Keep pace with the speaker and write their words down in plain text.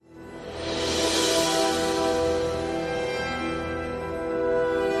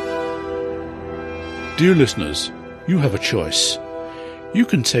Dear listeners, you have a choice. You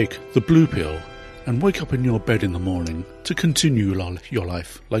can take the blue pill and wake up in your bed in the morning to continue your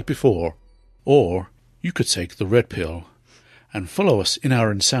life like before. Or you could take the red pill and follow us in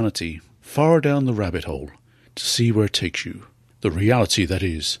our insanity far down the rabbit hole to see where it takes you. The reality that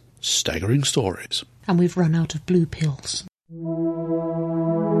is Staggering Stories. And we've run out of blue pills.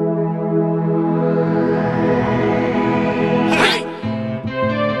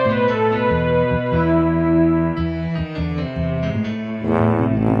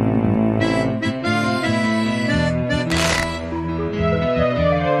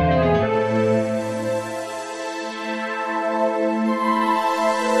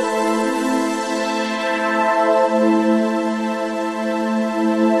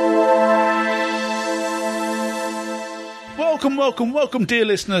 Welcome, dear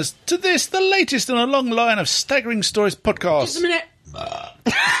listeners, to this, the latest in a long line of Staggering Stories podcasts. Just a minute.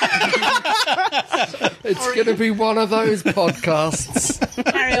 It's going to be one of those podcasts.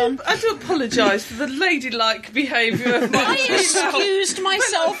 Carry on. I do apologise for the ladylike behaviour of my... I excused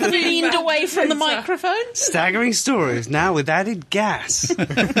myself and leaned away from the microphone. Staggering Stories, now with added gas.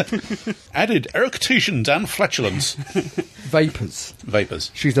 Added eructations and flatulence.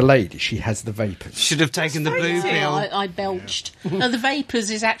 Vapours. She's a lady. She has the vapours. Should have taken the blue Yeah, pill. I belched. No, the vapours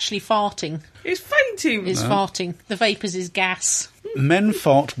is actually farting. It's fainting. It's farting. The vapours is gas. Men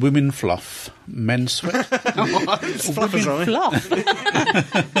fart, women fluff. Men sweat. Fluff is right. Fluff.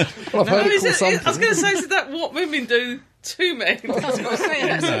 Well, I've heard it called something. I was going to say, is that what women do to men?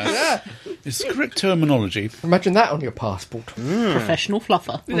 Yeah. It's the correct terminology. Imagine that on your passport. Professional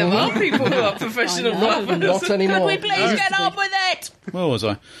fluffer. There are people who are professional I know. fluffers. Not anymore. Could we please get on with it? Where was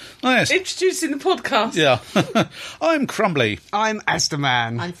I? Oh, yes. Introducing the podcast. Yeah. I'm Crumbly. I'm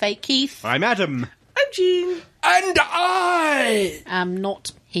Asterman. I'm Fake Keith. I'm Adam. I'm Jean. And I... I'm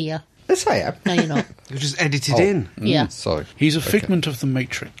not here. Yes, I am. No, you're not. You're just edited in. Yeah. Sorry. He's a figment of the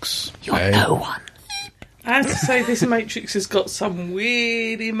Matrix. You're no one. I have to say, this Matrix has got some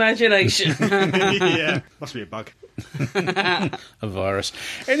weird imagination. Yeah, must be a bug. A virus.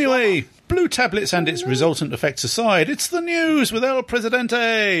 Anyway, blue tablets and its resultant effects aside, it's the news with El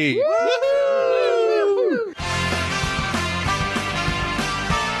Presidente. Woo!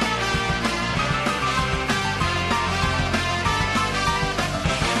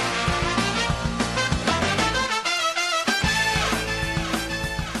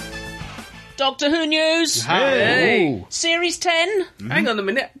 Doctor Who news. Hey. Series 10. Hang on a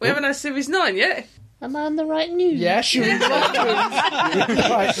minute. We haven't had Series 9 yet. Am I on the right news? Yes, you're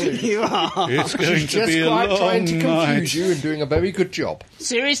right. You are. It's going to Just be a quite trying to long confuse night. you and doing a very good job.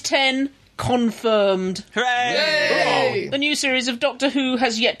 Series 10 confirmed. Hooray! The new series of Doctor Who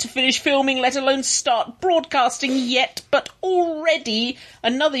has yet to finish filming, let alone start broadcasting yet, but already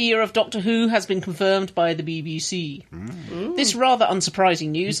another year of Doctor Who has been confirmed by the BBC. This rather unsurprising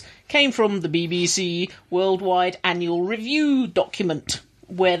news came from the BBC Worldwide Annual Review document,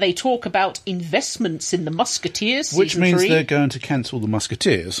 where they talk about investments in the Musketeers Which Season means 3 they're going to cancel the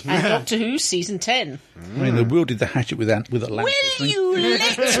Musketeers. and Doctor Who Season 10. I mean, they wielded the hatchet with Atlantis. Will you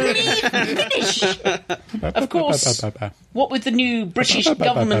let me finish? Of course, what with the new British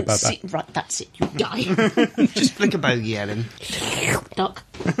government... Right, that's it, you die. Just flick a bogey at him. Duck.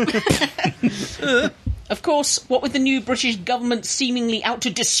 Of course, what with the new British government seemingly out to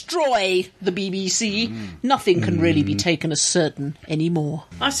destroy the BBC, nothing can really be taken as certain anymore.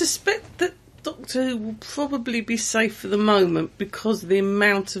 I suspect that Doctor Who will probably be safe for the moment because of the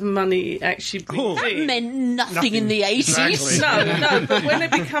amount of money it actually brings That in. meant nothing in the 80s. No, but when they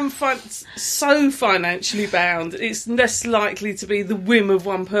become so financially bound, it's less likely to be the whim of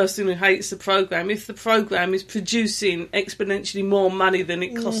one person who hates the programme if the programme is producing exponentially more money than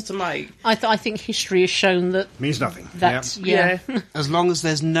it costs to make. I think history has shown that Means nothing. that's... Yeah. As long as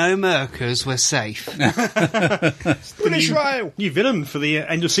there's no Merkers, we're safe. British Rail! New villain for the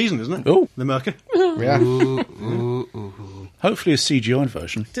end of season, isn't it? Oh. The Merker. Yeah. Hopefully a CGI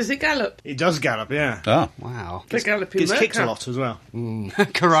version. Does it gallop? It does gallop, yeah. Ah, Wow. The galloping Gets kicked a Merker. lot as well.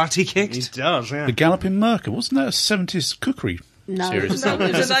 Karate kicked. It does, yeah. the Galloping Merker. Wasn't that a 70s cookery No, series? No,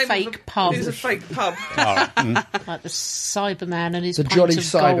 it was the a name fake of the- pub. It was a fake pub. Like the Cyberman and his The pints Jolly of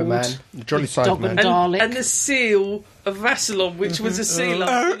Cyberman. gold. The Jolly Dog and Cyberman. Dalek. And the seal of Rassilon, which was a seal with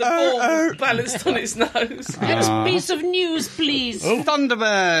the ball balanced on its nose. Next piece of news, please.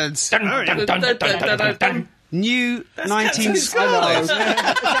 Thunderbirds. Dun-dun-dun-dun-dun-dun. New Captain 19... It's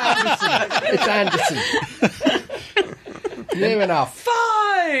Anderson. Near enough.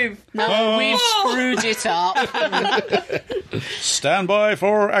 5! No, we've screwed it up. Stand by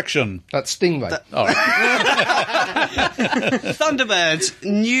for action. That's Stingray. All right. Thunderbirds,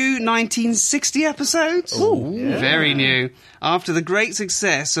 new 1960 episodes. Ooh. Very new. After the great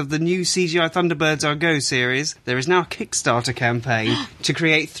success of the new CGI Thunderbirds Are Go series, there is now a Kickstarter campaign to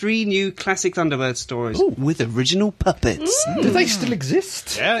create 3 new classic Thunderbird stories with original puppets. Do they still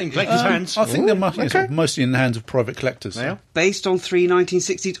exist? Yeah, in collectors' hands. I think they're mostly in the hands of private collectors. Yeah. Based on 3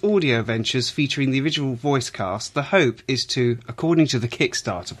 1960s audio ventures featuring the original voice cast, the hope is to, according to the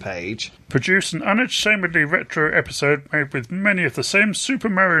Kickstarter page, produce an unashamedly retro episode made with many of the same Super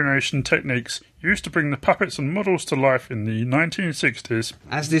Marionation techniques used to bring the puppets and models to life in the 1960s.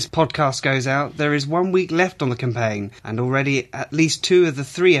 As this podcast goes out, there is 1 week left on the campaign, and already at least 2 of the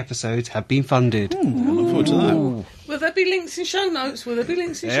 3 episodes have been funded. I look forward to that. Will there be links in show notes? Will there be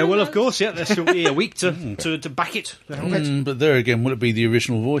links in show Yeah, notes? well, of course, yeah. There's still be a week to back it. But there again, will it be the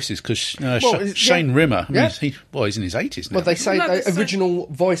original voices? Because Shane Rimmer, he's in his 80s now. Well, they say No, the they say- original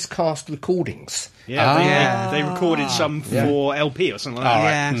voice cast recordings. Yeah, they recorded some for LP or something like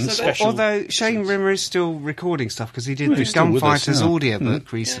that. Yeah, Special. although Shane Rimmer is still recording stuff because he did the he's still with us, Gunfighters yeah.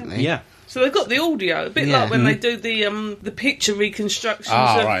 audiobook recently. Yeah. So they've got the audio, a bit Yeah. like when they do the picture reconstructions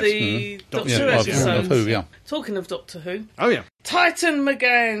of the Doctor Who Of episodes. Who, yeah. Talking of Doctor Who, Oh, yeah. Titan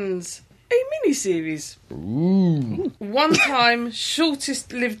McGann's a mini-series. One time,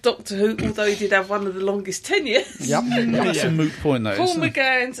 shortest-lived Doctor Who, although he did have one of the longest tenures. Yep. That's a moot point, though. Paul isn't it?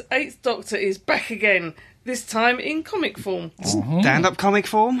 McGann's 8th Doctor is back again, this time in comic form. Stand-up comic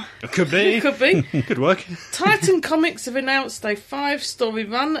form? Could be. Could be. Could work. Titan Comics have announced a 5-story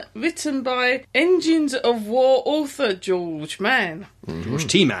run written by Engines of War author George Mann. George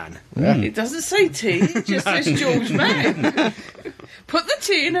T-Man. It doesn't say T, it just says George Mann. Put the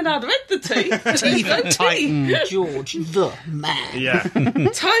T in and I'd read the T. There's no T. George the Man. Yeah.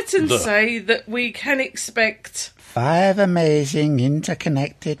 Titans say that we can expect 5 amazing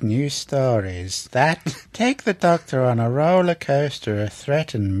interconnected new stories that take the Doctor on a roller coaster of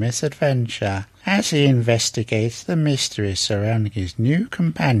threat and misadventure as he investigates the mysteries surrounding his new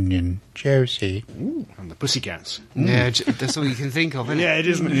companion, Josie. And the Pussycats. Yeah, that's all you can think of, isn't Yeah, it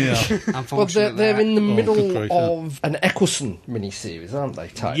isn't. Yeah. it? Well, Unfortunately. they're in the middle good grief, of an Eccleston miniseries, aren't they,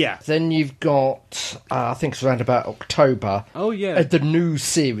 Tony? Yeah. Then you've got, I think it's around about October. Oh, yeah. The new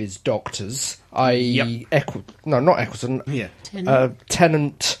series Doctors. Yep. Not Eccleston. Yeah.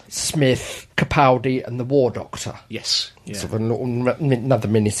 Tennant, Smith, Capaldi, and the War Doctor. Yes. Yeah. Sort of another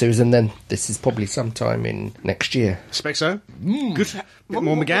miniseries, and then this is probably sometime in next year. Expect so. Good. Bit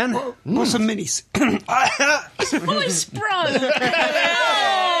more McGann. What's a mini... Voice broke!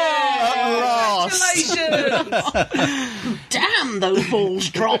 congratulations. Damn, those balls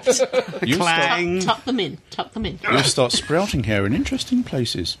dropped. Clang. Tuck them in. Tuck them in. You'll start sprouting hair in interesting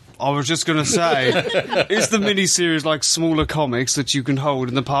places. I was just going to say, is the mini-series like smaller comics that you can hold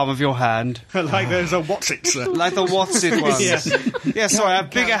in the palm of your hand? Like there's a what's it? Like the What's It ones? Yeah, sorry, I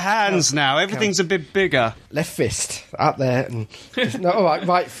have bigger hands now. Everything's a bit bigger. Left fist up there, and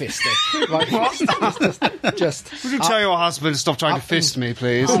right fist. Then. Right fist. Just Would you tell your husband to stop trying to fist me,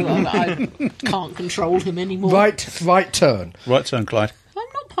 please? I can't control him anymore. right turn. Right turn, Clyde. I'm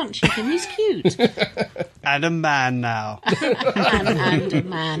not punching him. He's cute. And a man now. and a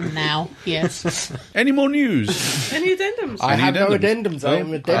man now. Yes. Any more news? Any addendums? I have no addendums? addendums. I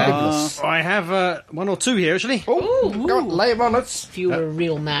am addendumless. I have one or two here actually. Oh, go on, lay 'em on us. If you were a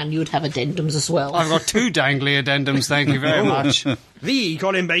real man, you'd have addendums as well. I've got 2 dangly addendums, thank you very much. The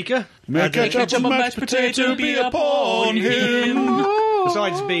Colin Baker. May ketchup and mashed potato be upon him.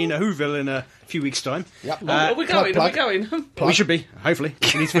 Besides being a Whoville in a few weeks' time. Yep. Are we going? plug. Are we going? We should be, hopefully.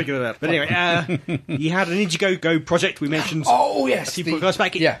 We need to figure it out. But anyway, he had an Indiegogo project we mentioned Oh a yes. few podcasts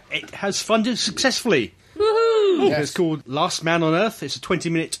back. It has funded successfully. Woohoo! Yes. It's called Last Man on Earth. It's a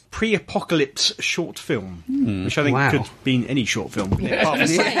 20-minute pre-apocalypse short film, which I think Wow. could be any short film. Apart from You know,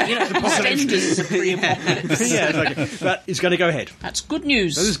 EastEnders are pre-apocalypse. yeah, exactly. But it's going to go ahead. That's good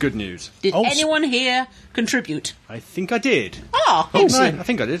news. That is good news. Did anyone here contribute? I think I did. Ah, No, excellent. I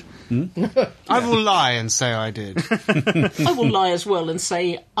think I did. I will lie and say I did. I will lie as well and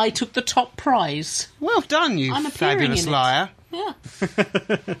say I took the top prize. Well done, you I'm appearing fabulous in it. liar. Yeah.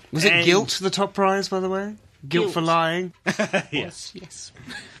 Was it And- Guilt the top prize, by the way? Guilt for Guilt. lying? Yes. Yes.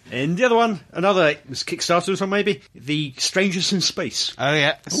 And the other one, another Kickstarter or something maybe, The Strangers in Space. Oh,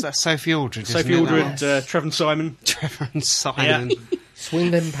 yeah. That's Sophie Aldred, Sophie isn't it, that Aldred, Trevor and Simon. one? Trevor and Simon.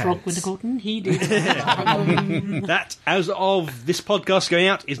 Swing them Frog pants. Wintergordon, he did. That, as of this podcast going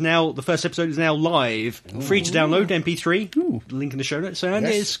out, is now the first episode is now live, free to download MP3. Link in the show notes, and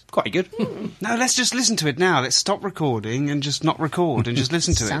it's quite good. No, let's just listen to it now. Let's stop recording and just not record and just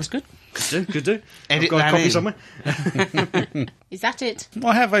listen to Sounds it. good. Good do. Edit I've got that a copy in. somewhere. Is that it?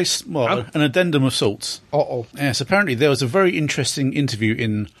 I have an addendum of sorts. Uh-oh. Yes, apparently there was a very interesting interview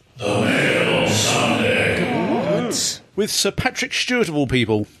in The Mail Sunday with Sir Patrick Stewart of all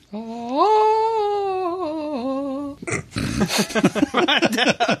people.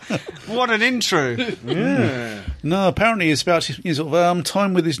 What an intro. No, apparently it's about his sort of,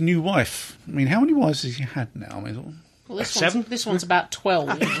 time with his new wife. I mean, how many wives has he had now? I mean, sort of- Well, this 7? This one's about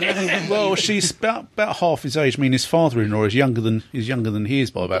 12. well, she's about half his age. I mean, his father-in-law is younger than he is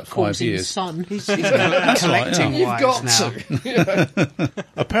by about 5 Calls him years. son. He's That's right, collecting You've wives got now. to.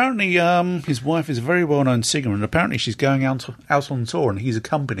 Apparently, his wife is a very well-known singer, and apparently she's going out on tour, and he's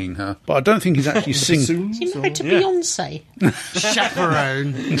accompanying her. But I don't think he's actually singing. Is he married to Beyonce?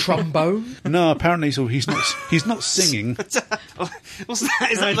 Chaperone. Trombone. No, apparently he's not singing. What's that?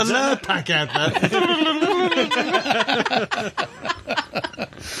 Is that the Lurpak advert?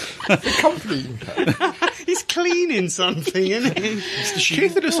 Accompanying her. He's cleaning something, isn't he?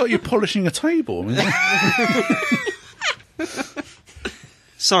 Keith, it looks like you're polishing a table. I mean,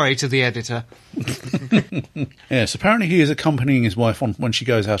 Sorry to the editor. yes, apparently he is accompanying his wife when she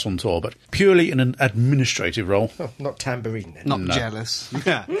goes out on tour, but purely in an administrative role. Oh, not tambourine then. Not jealous.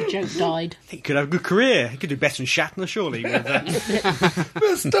 Yeah. The joke died. He could have a good career. He could do better than Shatner, surely. With,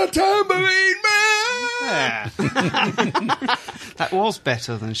 Mr. Tambourine Man! That was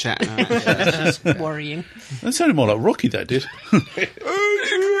better than Shatner. actually. It's worrying. That sounded more like Rocky, that did.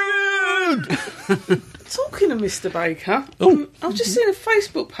 Talking of Mr. Baker, I've just seen a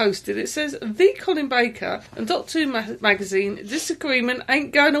Facebook posted. It says, The Colin Baker and Doctor Who magazine disagreement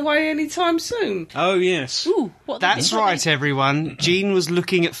ain't going away anytime soon. oh, yes. Ooh, what That's right, everyone. Jean was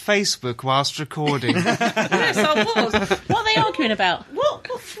looking at Facebook whilst recording. Yes, I was. What are they arguing about? What?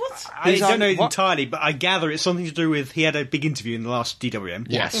 I don't know What? entirely, but I gather it's something to do with he had a big interview in the last DWM.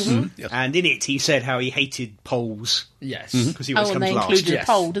 Yes. Yes. And in it, he said how he hated polls Yes. because he always Oh, and comes they last. included Yes. a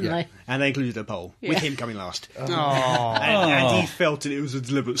poll, didn't Yeah. they? And they included a poll with him coming last. Oh. And he felt it was a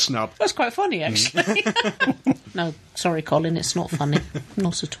deliberate snub. That's quite funny, actually. No, sorry, Colin, it's not funny.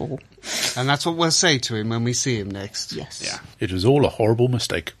 Not at all. And that's what we'll say to him when we see him next. Yes. Yeah. It was all a horrible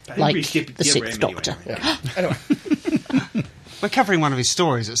mistake. Like Really skip the the other Sixth end Doctor. anyway. Anyway, We're covering one of his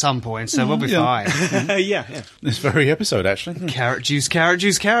stories at some point, so we'll be Yeah. fine. Yeah. This very episode, actually. Carrot juice, carrot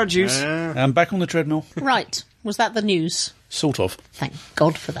juice, carrot juice. And back on the treadmill. Right. Was that the news? Sort of. Thank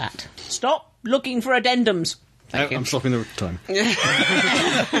God for that. Stop looking for addendums. Thank you. I'm stopping the time.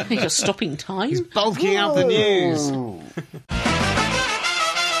 You're stopping time. Bulking out the news.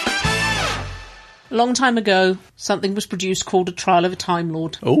 A long time ago, something was produced called A Trial of a Time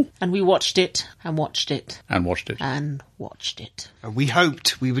Lord. Oh, And we watched it, and watched it, and watched it. and watched it. We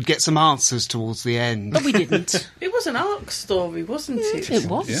hoped we would get some answers towards the end. But we didn't. It was an arc story, wasn't it? It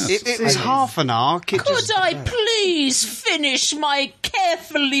was. Yeah. It was half an arc. It Could just, I please finish my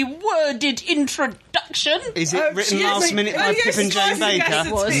carefully worded introduction? is it written excuse last me. minute Oh, by yes, Pip and Jane yes, yes, Baker?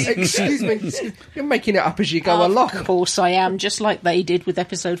 it Was. excuse me. You're making it up as you go Of along. course I am, just like they did with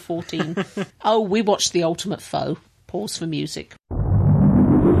episode 14. Oh, we watched The Ultimate Foe. Pause for music.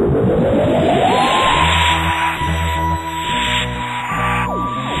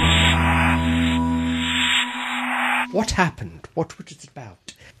 What happened? What was it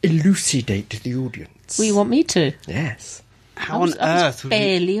about? Elucidate to the audience. Well, you want me to? Yes. How I was on earth would you,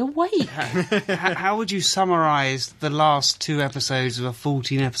 barely awake. how would you summarise the last 2 episodes of a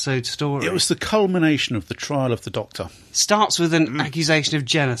 14-episode story? It was the culmination of the trial of the Doctor. Starts with an accusation of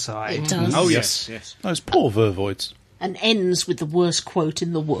genocide. It does. Oh, yes. Those poor Vervoids. And ends with the worst quote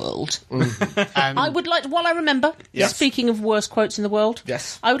in the world. And I would like to, while I remember, Yes. speaking of worst quotes in the world,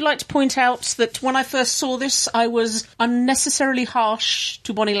 Yes. I would like to point out that when I first saw this, I was unnecessarily harsh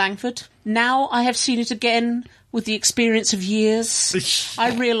to Bonnie Langford. Now I have seen it again with the experience of years.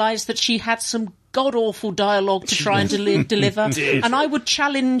 I realise that she had some god-awful dialogue to try and deliver, and I would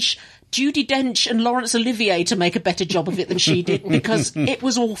challenge Judi Dench and Laurence Olivier to make a better job of it than she did, because it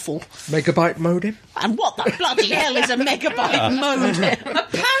was awful. Megabyte modem? And what the bloody hell is a megabyte modem?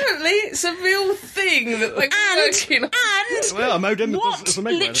 Apparently, it's a real thing that they were working on. And Well, a modem what that's a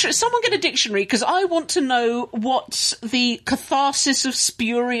megabyte. someone get a dictionary, because I want to know what the catharsis of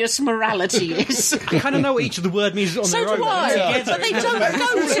spurious morality is. I kind of know what each of the word means on So their own. do I, but they don't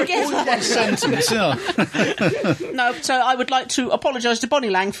go together. Sentence, yeah. No, so I would like to apologise to Bonnie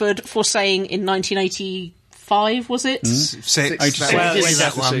Langford for saying in 1983 5, was it? 6. Well,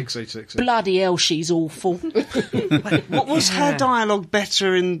 that one. 86. Bloody hell, she's awful. What was her dialogue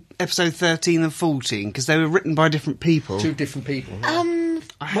better in episode 13 than 14? Because they were written by different people. 2 different people.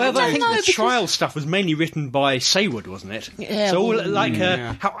 Well, I think the trial stuff was mainly written by Saywood, wasn't it? Yeah, So, well, like,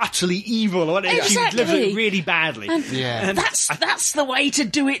 how utterly evil, or whatever. Exactly. She delivers it really badly. Yeah. That's the way to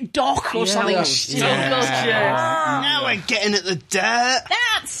do it, Doc, or something. Oh, God, yes. Now we're getting at the dirt.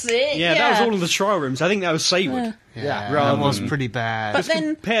 That's it. Yeah, that was all in the trial rooms. I think that was Saywood. Yeah, Rather that was than- pretty bad. But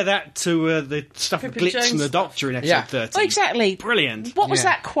then, Compare that to the stuff with Pippa Glitz and the Jones Doctor in episode Yeah. 13. oh, exactly. Brilliant. What was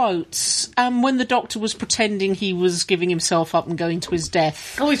Yeah. that quote? When the Doctor was pretending he was giving himself up and going to his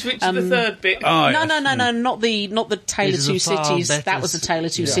death. Oh, he's Richard the Third bit. Oh, No, yes. no, not the Tale of This is Two a far Cities. better That was the Tale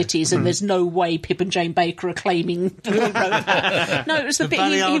of Two Cities, and there's no way Pip and Jane Baker are claiming that he wrote that. No, it was the bit he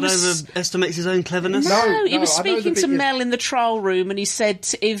Balliard was. overestimates his own cleverness. No, he No, was I know the speaking bit to you- Mel in the trial room, and he said,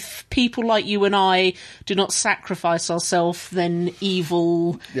 "If people like you and I do not sacrifice ourselves, then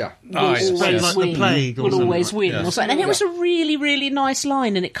evil Yeah. will Oh, yes, always yes. Like the win. plague or will something always like- win." yes. Or something. And it was a really, really nice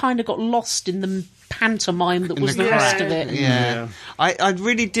line, and it kind of got lost in the pantomime that was the the rest crowd. of it. Yeah. I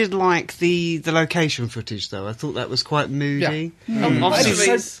really did like the location footage, though. I thought that was quite moody.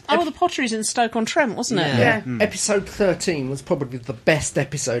 Obviously, Oh, the Potteries in Stoke-on-Trent, wasn't it? Yeah. Episode 13 was probably the best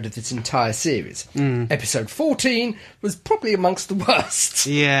episode of this entire series. Episode 14 was probably amongst the worst.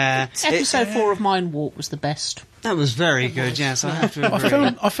 yeah. Episode 4 of Mind Warp was the best. That was very good, yes, I have to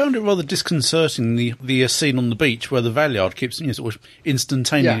agree. I found it rather disconcerting, the scene on the beach where the Valeyard keeps sort of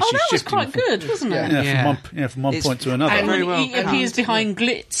instantaneously Oh, that was shifting quite good, wasn't it? from one It's- point to another. And Very when well he appears behind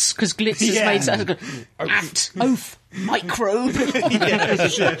Glitz, because Glitz has made that act, oath, microbe.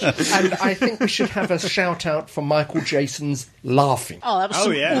 And I think we should have a shout out for Michael Jason's laughing. Oh, that was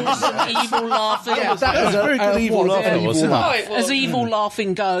some awesome evil laughing. Yeah, that was very good evil laughter, wasn't it? Oh, it was. As evil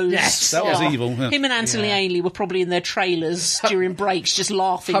laughing goes. Yes, that was evil, yeah. Him and Anthony Ainley were probably in their trailers during breaks, just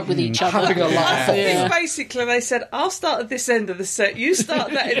laughing with each other. having a laugh. I think basically they said, I'll start at this end of the set, you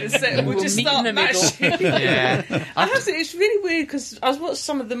start that end of the set, and we'll just meet start in the middle. mashing. Yeah. I have to, it's really weird because I was watching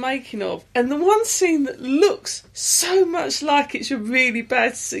some of the making of, and the one scene that looks so much like it's a really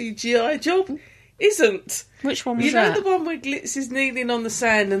bad CGI job isn't. Which one was You know that? the one where Glitz is kneeling on the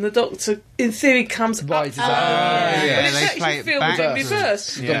sand and the Doctor, in theory, comes Rises up. up. But Yeah, it's they actually play it filmed in backwards.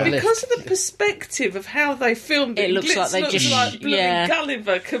 reverse. Yeah. Because of the perspective of how they filmed it, It looks Glitz like they looks just- like blooming yeah.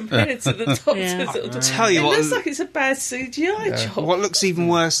 Gulliver compared to the Doctor's Yeah. little Tell you it what- looks like it's a bad CGI job. What looks even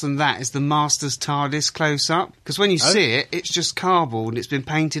worse than that is the Master's TARDIS close-up. Because when you see it, it's just cardboard and it's been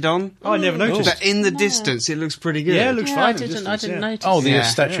painted on. Oh, I never noticed. But in the distance, it looks pretty good. Yeah, it looks Yeah, fine. I at a didn't distance, yeah. notice. Oh, the Yeah.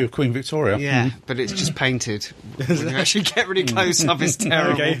 statue of Queen Victoria. Yeah, but it's just painted. When you actually get really close up, it's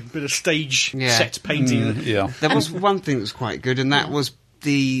terrible. Okay, bit of stage Yeah. set painting. Yeah. There was one thing that was quite good, and that was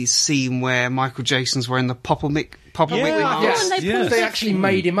the scene where Michael Jason's wearing the Poppermick mask. Yes, and they Yes. they actually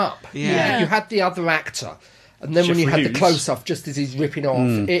made him up. Yeah. You had the other actor, and then when you Jeffrey had the Hughes. close-up, just as he's ripping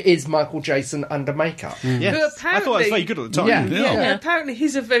off, it is Michael Jason under makeup. Yes. Who I thought it was very good at the time. Yeah. And apparently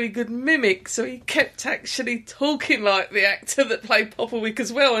he's a very good mimic, so he kept actually talking like the actor that played Popperwick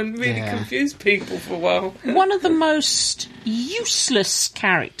as well, and really Yeah. confused people for a while. One of the most useless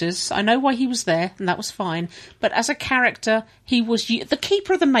characters. I know why he was there, and that was fine. But as a character, he was the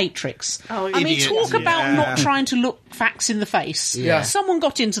keeper of the Matrix. Oh, I mean, idiot. talk about not trying to look facts in the face. Yeah. Someone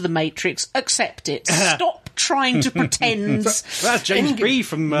got into the Matrix. Accept it. Stop trying to pretend. Well, that's James Bree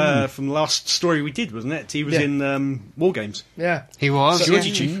from the last story we did, wasn't it? He was Yeah. in War Games. Yeah. He was. Georgie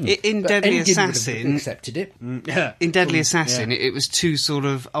yeah. Chief. In But Deadly Endgame would have Assassin, accepted it. Yeah. in Deadly Assassin, it was two sort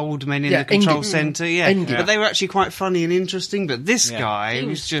of old men in Yeah, the control Endgame. centre, yeah. Endgame. But they were actually quite funny and interesting, but this guy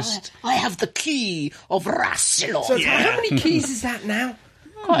was just... I have the key of Rassilon. So how many keys is that now?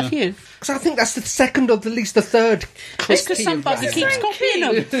 Quite a few. Because I think that's the second or at least the third. It's because key some of bugger that. keeps copying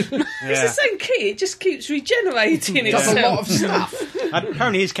them. It's the same key, it just keeps regenerating Does a lot itself. of stuff.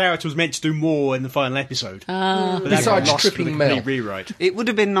 Apparently his character was meant to do more in the final episode. But that Besides got lost tripping with a Mel. complete rewrite. It would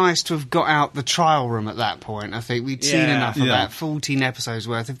have been nice to have got out the trial room at that point. I think we'd seen Yeah. enough of Yeah. that, 14 episodes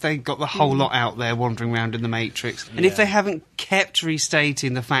worth. If they got the whole lot out there wandering around in the Matrix, and if they haven't kept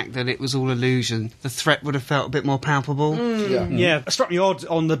restating the fact that it was all illusion, the threat would have felt a bit more palpable. Yeah. Yeah, it struck me odd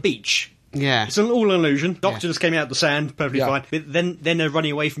on the beach. Yeah. It's all an illusion. Doctor just came out of the sand, perfectly Yeah. fine. But then they're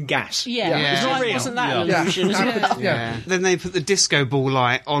running away from gas. Yeah, Yeah. It's It's not real. wasn't that Yeah. an illusion? Is it? Yeah. Then they put the disco ball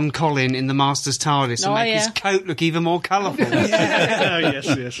light on Colin in the Master's TARDIS and Oh, make yeah. his coat look even more colourful. Oh,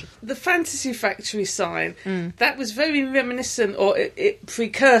 yes. The Fantasy Factory sign, that was very reminiscent, or it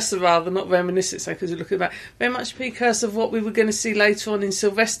precursor rather, not reminiscent, so because you're looking back, very much precursor of what we were going to see later on in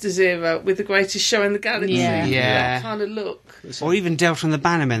Sylvester's era with The Greatest Show in the Galaxy. Yeah. Yeah. That kind of look. Or even Delta and the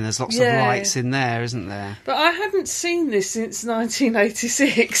Bannermen, there's lots of Yeah. lights in there, isn't there? But I hadn't seen this since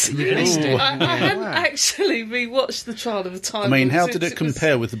 1986. I hadn't actually rewatched The Trial of a Time I mean, Lord how since did it it was-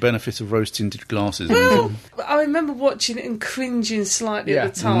 compare with the benefit of rose-tinted glasses? Well, I remember watching it and cringing slightly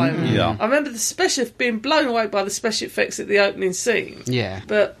at the time. Yeah. I remember being blown away by the special effects at the opening scene. Yeah.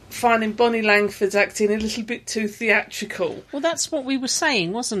 But finding Bonnie Langford's acting a little bit too theatrical. Well, that's what we were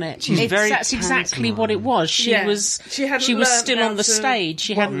saying, wasn't it? That's exactly what it was. She Yeah. was She hadn't she was learnt still how on the to- stage.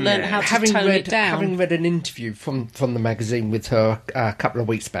 She hadn't learned how to having tone read, it down. Having read an interview from the magazine with her a couple of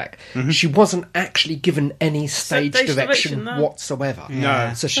weeks back, she wasn't actually given any stage Stage direction direction, no. whatsoever.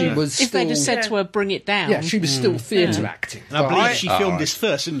 No. So she was if still... they'd have said to her, "Bring it down," Yeah, she was still theatre acting. And I believe But she filmed this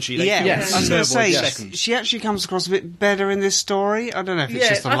first, didn't she? They Yeah, filmed Yes. I was going to say, Vervoid second. she actually comes across a bit better in this story. I don't know if it's Yeah,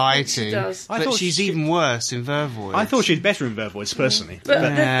 just the I think she lighting, does. I but thought she's she- even worse in Vervoid. I thought she was better in Vervoids, personally. But the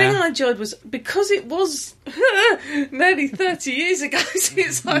Yeah. thing I enjoyed was, because it was nearly 30 years ago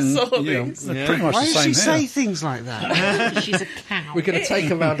since I saw this. Pretty much Why the does she same here. say things like that? she's a cow. we're going to take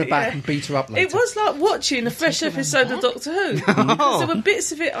her round the back and beat her up later. It was like watching a fresh episode of Doctor Who. Because there were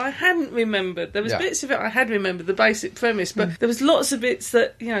bits of it I hadn't remembered. There was Yeah. bits of it I had remembered, the basic premise, but there was lots of bits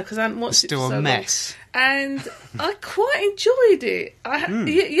that, because I hadn't watched it Still for so a long. mess. And I quite enjoyed it.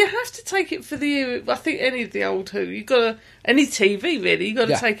 You have to take it for the era. I think any of the old Who, any TV really, you got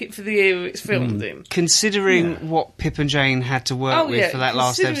to Yeah. take it for the era it's filmed in. Considering what Pip and Jane had to work with for that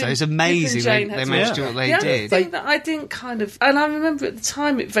last considering episode, it's Pip and amazing Jane they had to managed work. to do what The they other did. thing that I didn't and I remember at the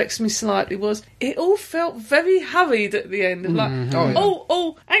time it vexed me slightly, was it all felt very hurried at the end. Of like,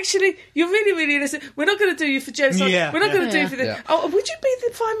 actually, you're really, really innocent. We're not going to do you for Jen. Yeah. We're not going to do you for this. Yeah. Oh, would you be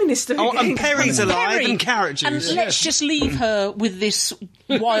the Prime Minister Oh, again? and Perry's alive Perry. and carrot juice. And let's just leave her with this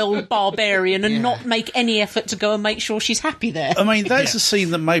wild barbarian and not make any effort to go and make sure she's happy there. I mean, that's a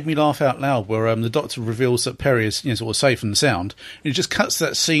scene that made me laugh out loud, where the Doctor reveals that Perry is sort of safe and sound. And it just cuts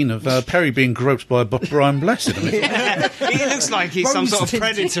that scene of Perry being groped by Brian Blessed. I mean, He looks like he's some sort of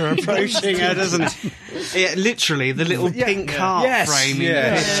predator approaching her, doesn't he? Yeah, literally, the little pink heart frame in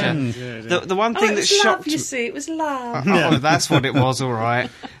the picture. The one Oh, thing it that was love, shocked you see. It was love. Oh, that's what it was, all right.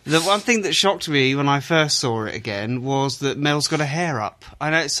 The one thing that shocked me when I first saw it again was that Mel's got a hair up. I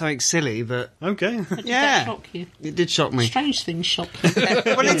know it's something silly, but Okay. Did yeah, that shock you? it did shock me. Strange things shock you.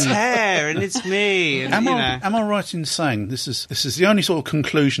 Well, it's hair and it's me, and am you I know. right in saying this is the only sort of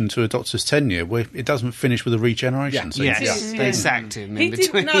conclusion to a Doctor's tenure where it doesn't finish with a regeneration scene? Yes, they sacked him He in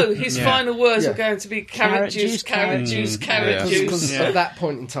between. didn't know his final words Yeah. were going to be carrot juice, carrot juice, carrot juice. Because at that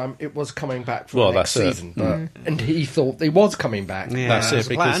point in time, it was coming back for Well, the next that's it. season. But, and he thought he was coming back. Yeah. That's it, a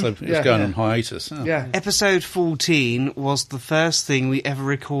because plan. it was Yeah. going on hiatus. Oh. Yeah. Episode 14 was the first thing we ever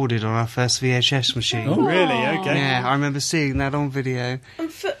recorded on our first VHS machine. Oh, really? Okay. Yeah, I remember seeing that on video.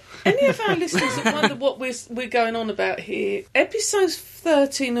 And for any of our listeners that wonder what we're going on about here, episodes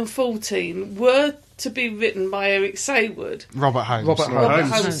 13 and 14 were to be written by Eric Saywood. Robert Holmes. Robert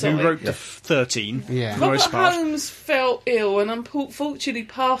Holmes, Holmes, who sorry. wrote the 13. Yeah. For the Robert most part. Holmes fell ill and unfortunately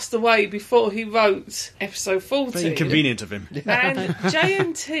passed away before he wrote episode 14. Very inconvenient of him. And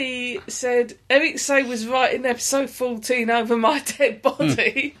JMT said Eric Say was writing episode 14 over my dead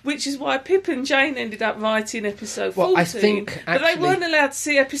body, which is why Pip and Jane ended up writing episode 14. Well, I think but they actually- weren't allowed to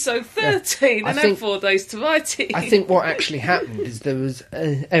see episode 13 I and think- had 4 days to write it. I think what actually happened is there was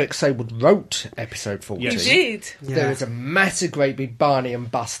Eric Saywood wrote episode 14. Yes. he did. There was a massive, great big Barney and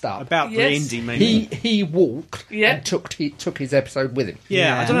bust up. About Yes. the indie, maybe. He walked Yeah. and took his episode with him.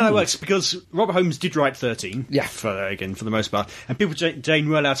 Yeah, I don't know how it Yeah. works because Robert Holmes did write 13. Yeah. For the most part, and people Jane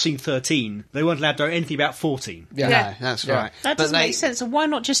were allowed to see 13. They weren't allowed to know anything about 14. Yeah. No, that's Yeah. right. That But doesn't they- make sense. So why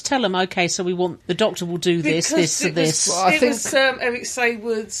not just tell them, okay, so we want the Doctor will do this, Because this, it and this. was, Well, I it think- was Eric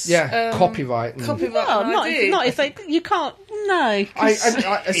Saywood's Copyright. And copyright Well, idea. not if they. You can't. No. 'cause-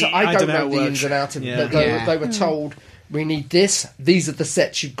 I don't know the how it ins and outs of it. works. But Yeah. they were told, we need this, these are the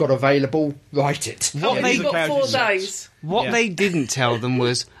sets you've got available, write it. What Oh, they you've got 4 characters' days. What Yeah. they didn't tell them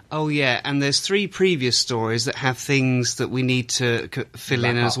was, oh yeah, and there's 3 previous stories that have things that we need to fill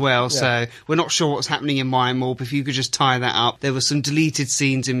in Wrap as up. well. Yeah. So we're not sure what's happening in Mind Warp. If you could just tie that up. There were some deleted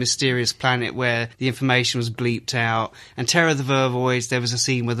scenes in Mysterious Planet where the information was bleeped out. And Terror of the Vervoids, there was a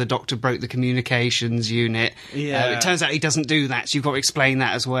scene where the Doctor broke the communications unit. Yeah. It turns out he doesn't do that, so you've got to explain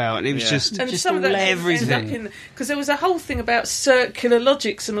that as well. And it was Yeah. just... And Just some of that everything. ended up in, because there was a whole thing about circular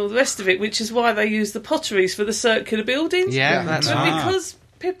logics and all the rest of it, which is why they used the potteries for the circular buildings. Yeah, that's But right. because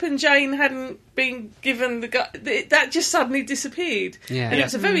Pip and Jane hadn't been given that just suddenly disappeared. Yeah. And it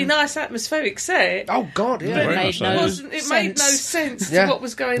was a very nice atmospheric set. Oh, God, yeah. But Very made much so. no it made no sense to Yeah. what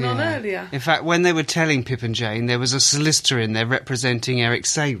was going on Yeah. earlier. In fact, when they were telling Pip and Jane, there was a solicitor in there representing Eric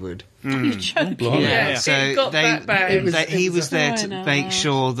Saywood. You're joking. Yeah, So it got that bad. he was there to make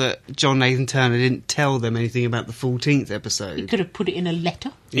sure that John Nathan Turner didn't tell them anything about the 14th episode. You could have put it in a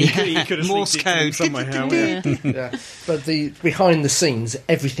letter. He could have Morse sneaked it in code. somehow. Yeah. But behind the scenes,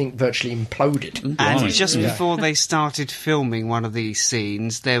 everything virtually imploded. And just before they started filming one of these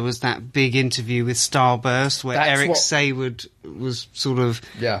scenes, there was that big interview with Starburst where That's Eric what- Saywood was sort of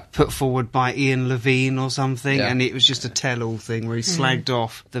Yeah. put forward by Ian Levine or something, Yeah. and it was just a tell-all thing where he slagged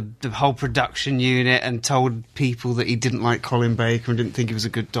off the whole production unit and told people that he didn't like Colin Baker and didn't think he was a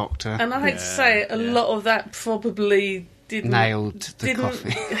good doctor. And I hate to say it, a lot of that probably Nailed the didn't coffee.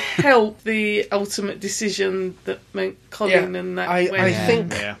 help the ultimate decision that meant Colin and that I went.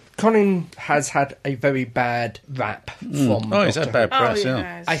 think Yeah. Colin has had a very bad rap from Oh, he's had Doctor bad Who. press, he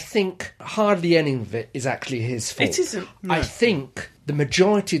yeah. has. I think hardly any of it is actually his fault. It isn't. I think the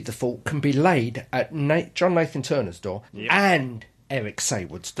majority of the fault can be laid at John Nathan Turner's door and Eric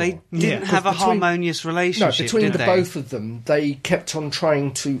Saywood's door. They didn't have a harmonious No, relationship, between did the they? both of them, they kept on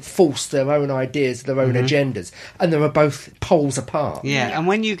trying to force their own ideas, their own agendas, and they were both poles apart. Yeah, and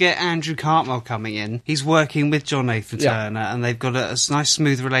when you get Andrew Cartmel coming in, he's working with John Nathan Yeah. Turner, and they've got a nice,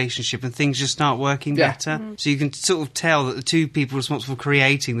 smooth relationship, and things just start working Yeah. better. So you can sort of tell that the two people responsible for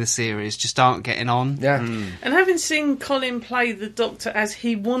creating the series just aren't getting on. Yeah. And having seen Colin play the Doctor as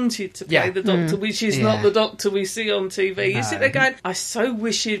he wanted to play Yeah. the Doctor, which is Yeah. not the Doctor we see on TV, you sit there going, I so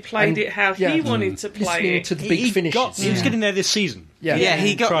wish he'd played And- it how yeah. he wanted to play Listening it. to the big finishes. He was getting there this season. Yeah. Yeah,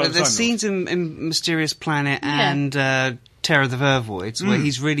 he got Trial of the Time scenes in Mysterious Planet Yeah. and Terror of the Vervoids, where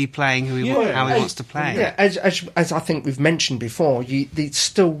he's really playing how he wants to play. Yeah, as I think we've mentioned before, there's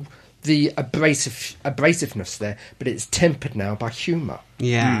still the abrasiveness there, but it's tempered now by humour.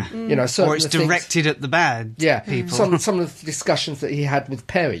 Yeah. You know, certain Or it's of the things- directed at the bad people. Some of the discussions that he had with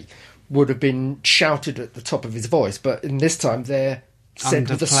Perry would have been shouted at the top of his voice, but in this time they're said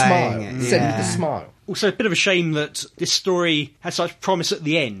with a smile. Underplaying it, Said yeah. with a smile. Also, a bit of a shame that this story had such promise at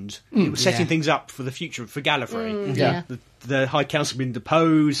the end. It was setting Yeah. things up for the future for Gallifrey. Yeah. The High Council had been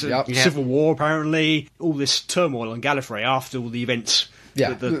deposed, Yep. Yeah. civil war apparently, all this turmoil on Gallifrey after all the events Yeah.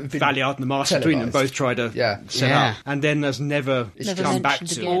 that the Been Valiant and the Master between them televised. both tried to Yeah. set Yeah. up. And then there's never Never come back mentioned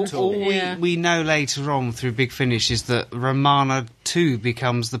to again. it at All all. Yeah. we know later on through Big Finish is that Romana too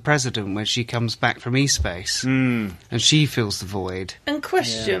becomes the president when she comes back from E-Space. And she fills the void. And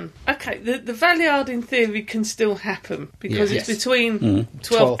question, okay, the Valiard in theory can still happen because Yes. it's between 12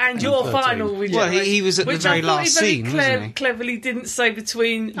 12 and and your 13. final regeneration. Well, he was at the which very I thought last he very scene, wasn't he? cleverly didn't say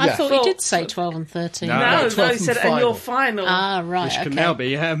between. I Yeah. thought he did say 12 and 13. No, No, 12 he said, and and your final. final. Ah, right. Which okay. can now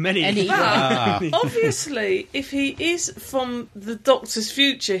be many. Any- Obviously, if he is from the Doctor's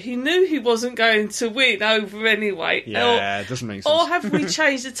future, he knew he wasn't going to win over anyway. Yeah, it doesn't make sense. Or have we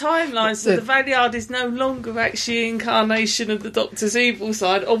changed the timeline so the Valiard is no longer actually an incarnation of the Doctor's evil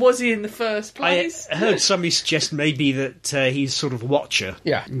side, or was he in the first I place? heard somebody suggest maybe that he's sort of a watcher.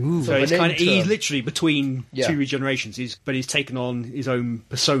 Yeah. So Sort he's of an kind of, he's interim. literally between Yeah. two regenerations. But he's taken on his own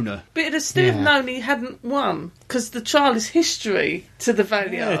persona. But it'd have still Yeah. known he hadn't won, because the trial is history to the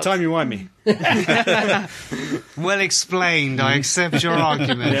Valiard. Yeah, time you remind me. Well explained, I accept your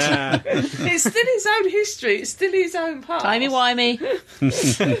argument. Yeah. It's still his own history, it's still his own past. Timey-wimey.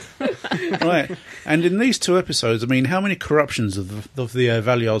 Right. And in these two episodes, I mean, how many corruptions of the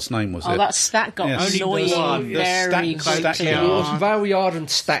Valiard's name was Oh, it? that got Yes. Only annoying one. very Stack- quickly. It was Valiard and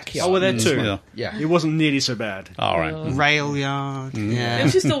Stackyard. Oh, well, there too. Yeah. Yeah. It wasn't nearly so bad. All right. Rail yard. It Yeah.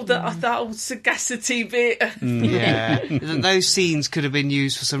 was just all that old sagacity bit. Yeah. Those scenes could have been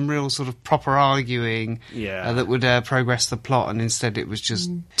used for some real sort of proper arguing Yeah. that would progress the plot, and instead it was just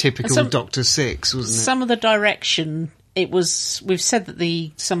typical And some- Doctor Six, wasn't it? Some of the direction, we've said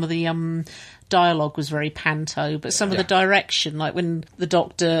that some of the dialogue was very panto, but some of the direction, like when the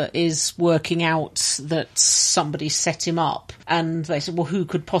Doctor is working out that somebody set him up, and they said, well, who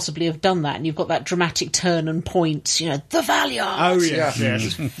could possibly have done that? And you've got that dramatic turn and point, the Valiard! Oh, yeah. Yeah.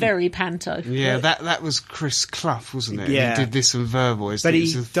 Yes. Very panto. Yeah, that was Chris Clough, wasn't it? Yeah. He did this in Vervoice. But It he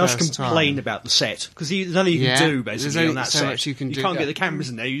was the does first complain time. about the set because there's nothing you Yeah, can do there's basically only on that so set. much you can do. can't Yeah. get the cameras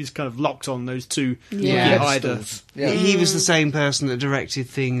in there. You just kind of locked on those two Yeah. behind a- Pedestals. Yeah. He was the same person that directed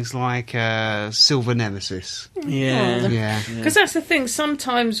things like Silver Nemesis. Yeah. Yeah. Because that's the thing,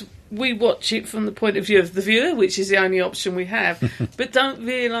 sometimes we watch it from the point of view of the viewer, which is the only option we have, but don't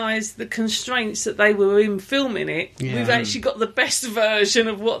realise the constraints that they were in filming it. Yeah. We've actually got the best version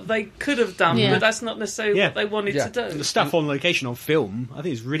of what they could have done, Yeah. but that's not necessarily Yeah. what they wanted Yeah. to The do. stuff on location on film, I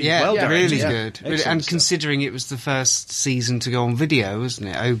think, is really Yeah, well yeah, directed. really Yeah. good. Excellent And stuff. considering it was the first season to go on video, wasn't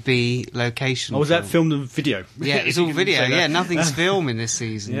it? OB location. Oh, was that film. filmed on video? Yeah, it's You all can video. say that. Yeah, nothing's film in this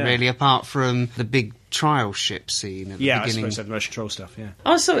season, Yeah. really, apart from the big trial ship scene at the Yeah, I beginning. suppose they had the motion control stuff, yeah.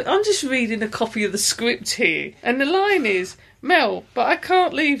 I'm sorry, I'm just reading a copy of the script here, and the line is, Mel, but I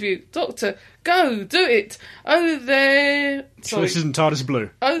can't leave you. Doctor, go, do it. Oh, there... So Sorry. this isn't TARDIS Blue.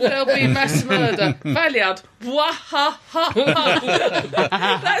 Oh, there'll be mass murder. Valiant. Wahaha.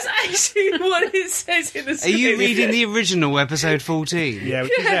 That's actually what it says in the Are script. you reading the original episode 14? Yeah,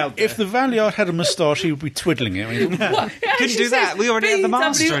 which is out there. If the Valiant had a moustache, he would be twiddling it. I mean, What? It actually do that. says We already had the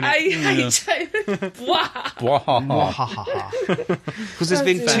master in it. BWAH. Wahaha. Because there's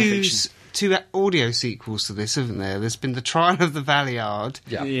been two audio sequels to this, haven't there? There's been the Trial of the Valiard.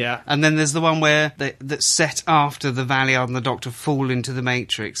 Yeah. And then there's the one where that's set after the Valiard and the Doctor fall into the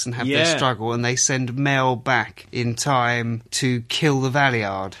Matrix and have their Yeah. struggle, and they send Mel back in time to kill the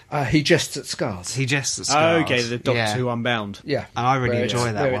Valiard. He jests at Scars. He jests at Scars. Okay, the Doctor Yeah. Who Unbound. Yeah. And I really Where enjoy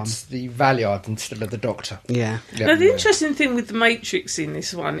it's- that where one. It's the Valiard instead of the Doctor. Yeah. Now, the interesting thing with the Matrix in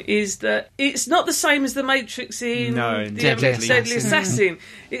this one is that it's not the same as the Matrix in No, the Deadly Deadly Assassin.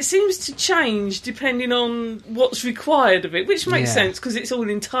 It seems to change depending on what's required of it, which makes Yeah. sense because it's all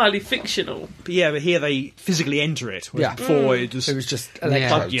entirely fictional. But yeah, but here they physically enter it. Whereas Yeah. before it just It was just Yeah.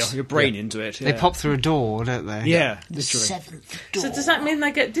 electrodes. plug your brain into it. They yeah. pop through a door, don't they? Yeah, The literally. seventh door. So does that mean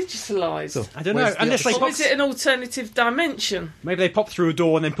they get digitalised? I don't know. Where's the Unless they other Or pop, is it an alternative dimension? maybe they pop through a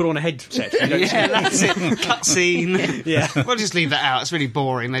door and then put on a headset. You don't see Yeah, it. that's it. Cutscene. Yeah. We'll just leave that out. It's really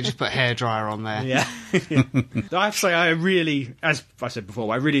boring. They just put hairdryer on there. Yeah. I have to say, I really, as I said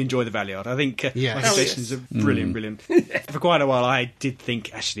before, I really enjoy the Valiard. I think Yes. Michael Oh, Stations are brilliant. For quite a while, I did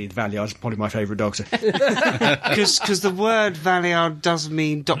think, actually, the Valiard is probably my favourite Doctor. Because the word Valiard does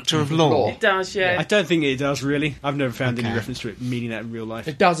mean Doctor of Law. It does, yeah. I don't think it does, really. I've never found any Okay. reference to it meaning that in real life.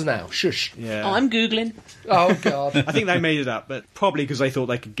 It does now. Shush. Yeah. I'm Googling. Oh, God. I think they made it up, but probably because they thought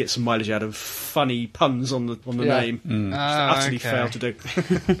they could get some mileage out of funny puns on the Yeah. name. Which they Ah, utterly okay. failed to do.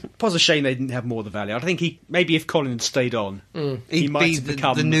 It was a shame they didn't have more of the Valiard. I think maybe if Colin had stayed on, he He'd might be have the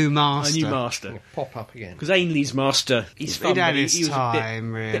become new a master. new master. Pop up again. Because Ainley's master, he's fun. He'd had but he his was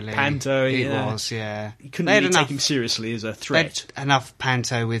time, a bit, really. bit panto. He yeah. was, yeah. You couldn't They had really enough, take him seriously as a they had threat. enough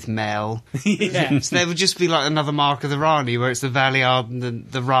panto with Mel. Yeah. So there would just be like another Mark of the Rani, where it's the Valiard and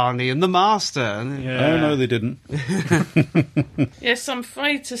the Rani and the Master. Oh, no, they didn't. Yes, I'm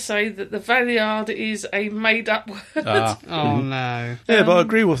afraid to say that the Valiard is a made-up word. Oh no. Yeah, but I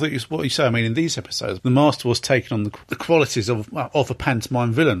agree with what you say. I mean, in these episodes, the Master was taking on the qualities of a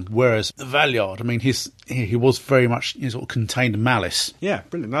pantomime villain, whereas the Valiard, I mean, he was very much sort of contained malice. Yeah,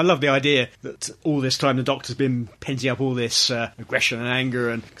 brilliant. I love the idea that all this time the Doctor's been penting up all this aggression and anger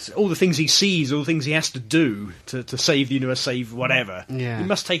and all the things he sees, all the things he has to do to save the universe, save whatever. Yeah. It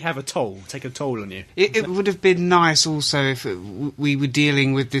must take a toll on you. It would have been nice also if we were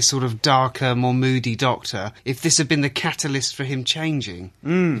dealing with this sort of darker, more moody Doctor, if this had been the catalyst for him changing.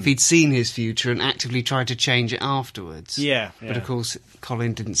 If he'd seen his future and actively tried to change it afterwards. Yeah. But of course,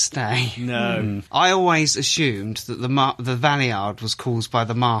 Colin didn't stay. No. I always assumed that the Valiard was caused by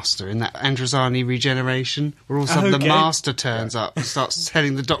the Master in that Androzani regeneration, where all of a sudden the Okay. Master turns up and starts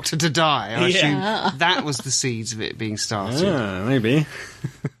telling the Doctor to die. I Yeah. assumed that was the seeds of it being started. Ah, maybe.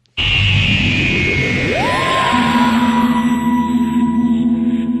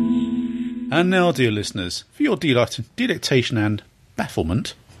 And now, dear listeners, for your delectation and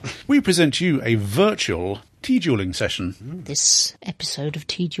bafflement, we present you a virtual tea-dueling session. This episode of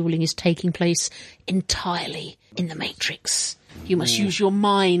Tea Dueling is taking place entirely in the Matrix. You must use your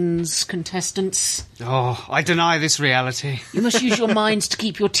minds, contestants. Oh, I deny this reality. You must use your minds to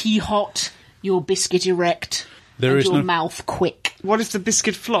keep your tea hot, your biscuit erect, There and is your no- mouth quick. What if the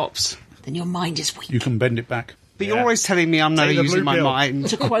biscuit flops? Then your mind is weak. You can bend it back. But you're always telling me I'm never Take the using blue my pill. mind.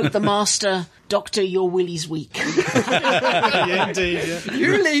 To quote the master, Doctor, your willy's weak. Yeah, indeed. Yeah.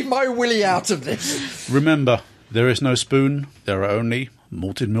 You leave my Willy out of this. Remember, there is no spoon, there are only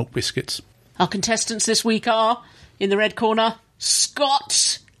malted milk biscuits. Our contestants this week are, in the red corner,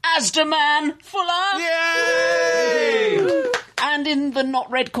 Scott Asderman Fuller. Yay! And in the not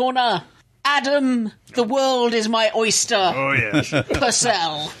red corner, Adam, the world is my oyster, Oh, yes.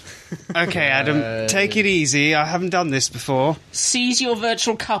 Purcell. Okay, Adam, take it easy. I haven't done this before. Seize your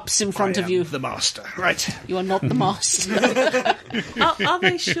virtual cups in front of you. The master. Right. You are not the master. Are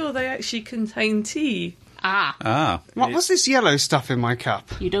they sure they actually contain tea? Ah, What's this yellow stuff in my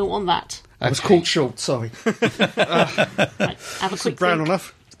cup? you don't want that. I was called short, sorry. Right, have a quick Brown think.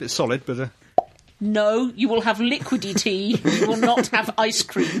 enough. It's a bit solid, but... No, you will have liquidy tea. You will not have ice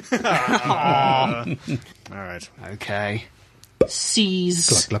cream. All right. Okay.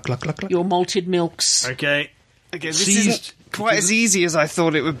 Seize Cluck, cluck, cluck, cluck. your malted milks. Okay. Okay, this Seized. isn't quite as easy as I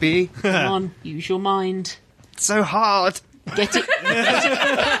thought it would be. Come on, use your mind. It's so hard. Get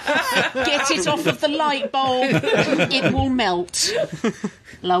it off of the light bulb. It will melt.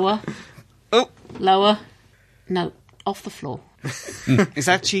 Lower. Oh. Lower. No, off the floor. Is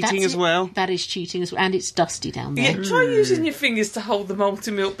that cheating That's as it. well? That is cheating as well. And it's dusty down there. Yeah, try using your fingers to hold the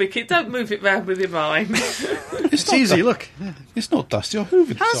multi-milk bicket. Don't move it round with your mind. It's easy, look. It's not dusty. I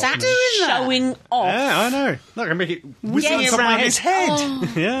hoovered How's this that afternoon. Showing off. Yeah, I know. Not going to make it Whizzing Yes. it around his head.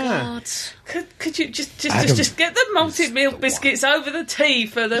 Oh, Yeah. God. Could you just get the multi-milk biscuits over the tea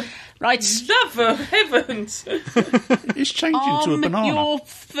for the Right. love of heavens? It's changing to a banana. Your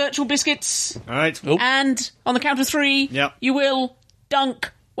virtual biscuits. All right. And on the count of 3, Yep. you will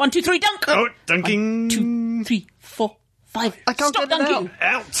dunk. 1, 2, 3, dunk! Oh, dunking. 2, 3, 4, 5. I can't Stop get it dunking.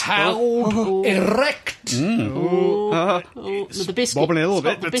 Out. Hold erect. Oh, the biscuit. Wobbling a little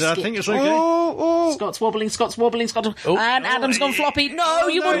Scott, bit, the but I biscuit. think it's okay. Oh. Scott's wobbling, and Adam's gone floppy. No,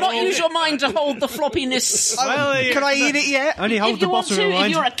 you will not use your mind to hold the floppiness. Well, Can I eat it yet? Only hold If the you want bottom to, of if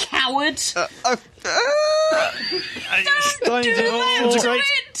mind. you're a coward, Don't do that to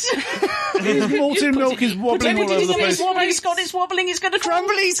it. His malted milk is wobbling all over the place. It's wobbling, Scott, it's wobbling, it's going to fall.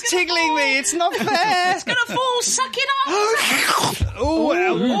 Crumbly's tickling me. It's not fair. It's going to fall, suck it up. Oh,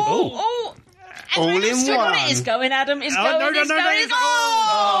 Oh. All Adam's in still on it. one. It's going, Adam. It's Oh, going. no, It's no, no, going. no.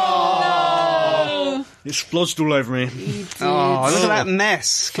 Oh, no. It splodged all over me. Oh, look at that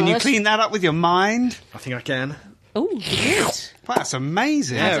mess. Can you First- clean that up with your mind? I think I can. Oh, good. Wow, that's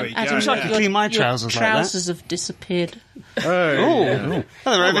amazing. There we go. Adam, Yeah. Clean my trousers your like that. trousers have disappeared. Oh, Oh,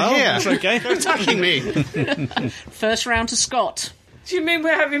 they're over well, here. that's okay. They're attacking me. First round to Scott. Do you mean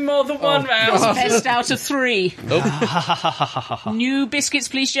we're having more than one round? Best out of 3. New biscuits,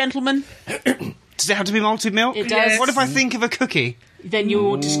 please, gentlemen. Does it have to be malted milk? It does. What if I think of a cookie? Then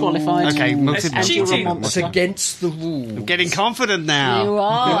you're disqualified. Okay, malted And milk. you're a cheating. It's monster. against the rules. Getting confident now. You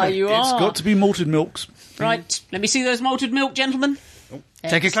are. It's got to be malted milks. Right, let me see those malted milk, gentlemen.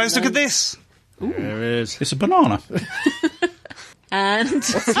 Take a close look at this. There it is. It's a banana. And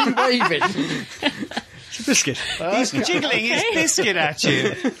You waving. It's a biscuit. He's jiggling his biscuit at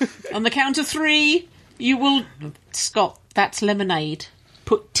you. on the count of 3, you will... Scott, that's lemonade.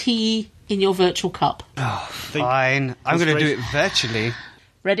 Put tea in your virtual cup. Fine. I'm going to do it virtually.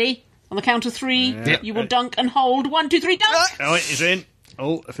 Ready? On the count of 3, you will dunk and hold. 1, 2, 3, dunk! Oh, it's in.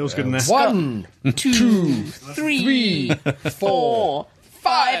 Oh, it feels good in there. 1, 2, 3, 4,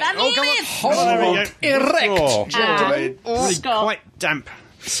 5, and Oh, come on. live! Hold erect. And Scott, Quite damp.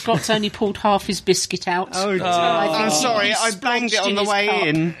 Scott's only pulled half his biscuit out. Oh, dear. I think I'm sorry, he I banged it splodged on the his way cup.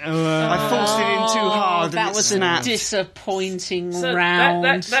 in. I forced it in too hard That and it was snapped. a disappointing So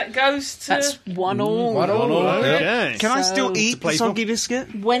round. that goes to... That's 1 all. Okay. Can I still So- eat the playful. soggy biscuit?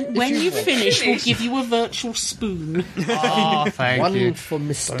 When you finish, we'll give you a virtual spoon. Oh, thank One you. for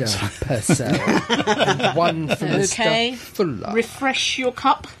Mr. Purcell. And one for Okay. Mr. Fuller. Refresh your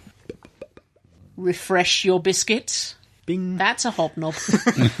cup. Refresh your biscuit. Bing. That's a hobnob.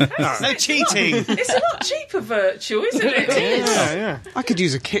 No cheating. It's a lot cheaper virtual, isn't it? Yeah, yeah. I could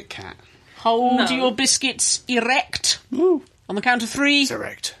use a Kit Kat. Hold No. your biscuits erect. On the count of 3,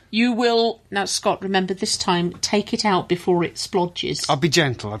 Correct. you will... Now, Scott, remember this time, take it out before it splodges. I'll be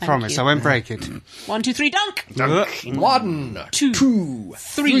gentle, I promise. you. I won't break it. 1, 2, 3, dunk! 1, 2,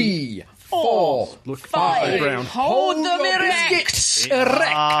 3, 4, 5. Brown. Hold them your erect! biscuits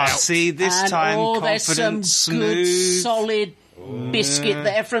erect. Ah, see, this And time there's some confidence, good, smooth. solid biscuit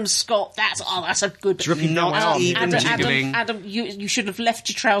there from Scott. That's a good. Dripping down my Not arm. even jiggling. Adam, you should have left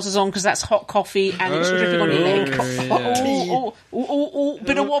your trousers on because that's hot coffee and it's dripping on your leg.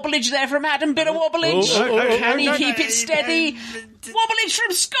 Bit of wobblage there from Adam. Bit of wobblage. Can he keep it steady? Wobblage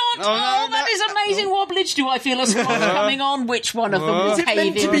from Scott. Oh, that is amazing wobblage. Do I feel a spot coming on? Which one of them will Is it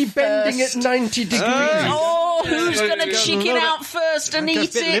cave meant to be in bending first? at 90 degrees? Oh, who's going to chicken out first and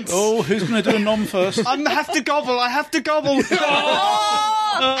eat it? Oh, who's going to do a nom first? I have to gobble, I have to gobble.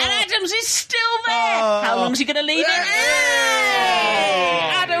 Oh, and Adams is still there. How long's he going to leave it? Hey!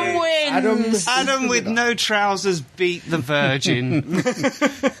 Adam wins. Adam with no trousers beat the virgin.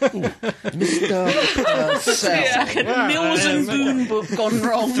 Mr. Purcell. Like a Mills and Boone book gone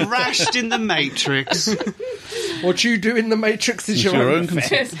wrong. Thrashed in the Matrix. What you do in the Matrix is your own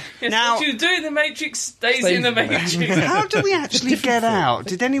affair. Yes, Now- what you do in the Matrix stays Stays in the in the Matrix. How do we actually get out?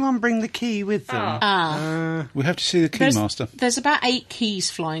 Did anyone bring the key with them? We have to see the keymaster. There's about 8 keys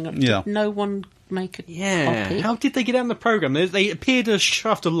flying up. Yeah. No one make a copy. How did they get out in the programme? They appeared as a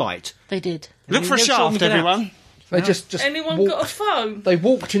shaft of light. They did. Look for a Never saw them shaft, get out. everyone. They just Anyone walked, got a phone? They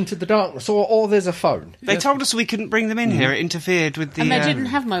walked into the darkness, or there's a phone. They told us we couldn't bring them in here. It interfered with the... And they didn't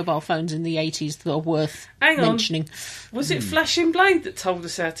have mobile phones in the 80s that are worth Hang on. mentioning. Was it Flashing Blade that told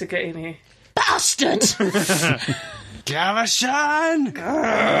us how to get in here? Bastard! Galashan!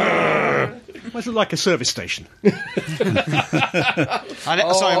 Was it like a service station? Sorry,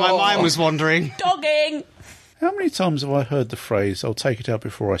 my mind was wandering. Dogging! How many times have I heard the phrase, I'll take it out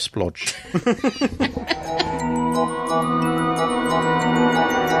before I splodge?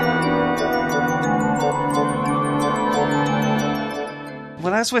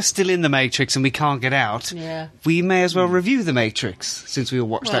 Well, as we're still in the Matrix and we can't get out, Yeah. we may as well review the Matrix, since we all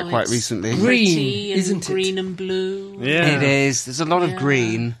watched that quite it's recently. Pretty and isn't it? green and blue. Yeah. It is. There's a lot of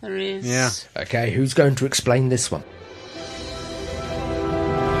green. There is. Yeah. Okay, who's going to explain this one?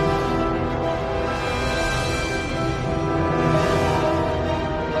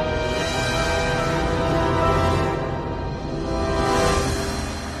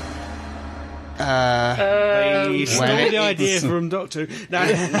 They stole well, the idea from Doctor Who. No.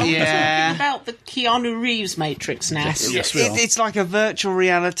 Yeah. About the Keanu Reeves Matrix now. Yes, we are. It's like a virtual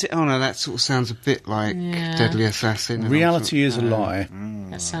reality. Oh no, that sort of sounds a bit like Yeah. Deadly Assassin. Reality is a lie.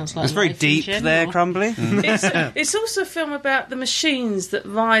 That sounds like It's very life in deep there, general. Crumbly. It's also a film about the machines that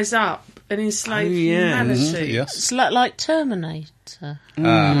rise up and enslave Oh, yeah. humanity. Yes. It's like Terminator.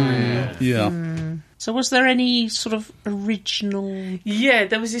 Yeah. So was there any sort of original... Yeah,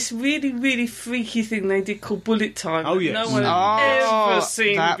 there was this really, really freaky thing they did called Bullet Time. Oh, that yes. No one had ever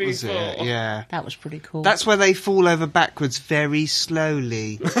seen that before. was it. Yeah. That was pretty cool. That's where they fall over backwards very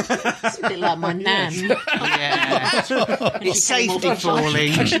slowly. It's a bit like my nan. Yeah. It's safety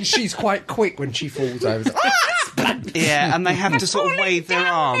falling. Actually, she's quite quick when she falls over. Yeah, and they have to sort of wave their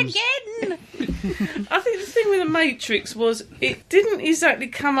arms. Again! I think the thing with the Matrix was it didn't exactly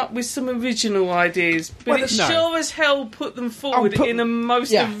come up with some original ideas, but Well, it no. sure as hell put them forward in a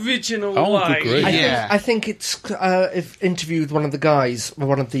most original I would way. agree. Yeah. I think it's if interviewed with one of the guys,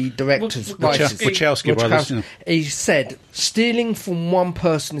 one of the directors, writers, Wachowski brothers. Wachowski. He said, stealing from one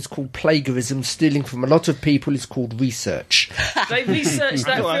person is called plagiarism, stealing from a lot of people is called research. They researched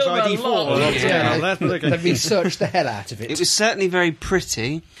that Well, that's film a ID4. lot. Yeah, that's okay. They researched the hell out of it. It was certainly very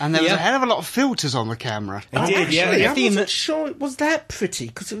pretty, and there was a hell of a lot of filters on the camera. It did, yeah. Actually, I Everything wasn't sure it was that pretty,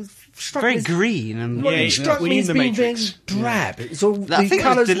 because it was struck Very me as- green and Well, Yeah, it struck we me need as the being very Matrix. drab. It was all I the think it was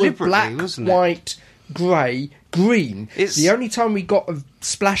colours were deliberately, black, wasn't it? white, grey, green. It's- The only time we got a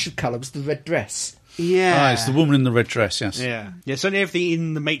splash of colour was the red dress. yeah. It's the woman in the red dress, yes. Yeah. Yeah, certainly everything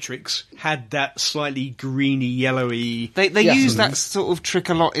in the Matrix had that slightly greeny, yellowy... They Yeah. use that sort of trick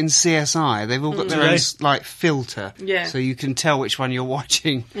a lot in CSI. They've all got their own like filter, Yeah. so you can tell which one you're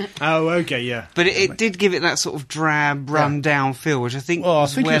watching. Oh, okay, yeah. But it did give it that sort of drab, run-down feel, which I think Well, I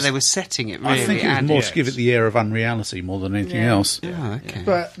was think where it's- they were setting it. Really, I think it was and- more to give it the air of unreality more than anything else. Oh, okay.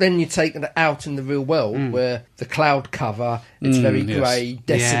 But then you take it out in the real world, where the cloud cover, it's very yes. grey,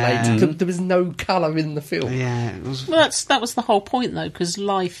 desolated. Yeah. There was no colour in the film. Yeah, it was. Well, that was the whole point, though, because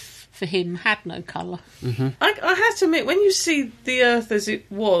life for him had no colour. I have to admit, when you see the Earth as it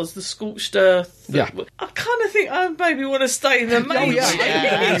was, the scorched Earth, Yeah. I kind of think I maybe want to stay in the Matrix.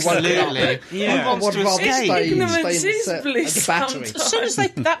 yeah. Absolutely. Yeah. I would rather It's stay in ignorance the is set bliss at the battery. sometimes. As soon as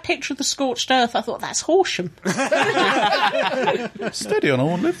that picture of the scorched earth, I thought, that's Horsham. Steady on, I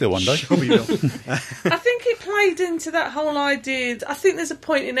want to live there one day. I think it played into that whole idea. I think there's a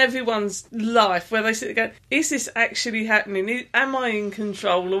point in everyone's life where they sit there going, is this actually happening? Am I in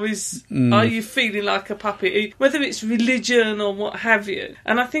control, or are you feeling like a puppet? Whether it's religion or what have you.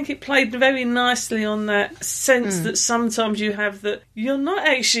 And I think it played very nicely on that sense that sometimes you have that you're not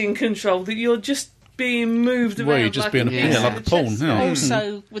actually in control, that you're just being moved around. Well, you're just like being a a piece like of a pawn, chess. yeah.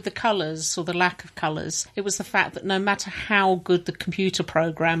 Also, with the colours, or the lack of colours, it was the fact that no matter how good the computer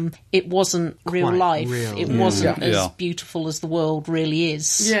program, it wasn't real Quite life. real. It wasn't as Yeah. beautiful as the world really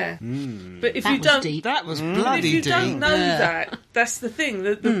is. Yeah. But if That you was don't... deep. That was If bloody you deep. don't know that, that's the thing.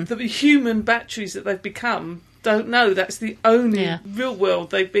 The human batteries that they've become don't know that's the only Yeah. real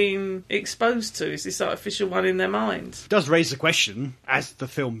world they've been exposed to, is this artificial one in their minds. It does raise the question, as the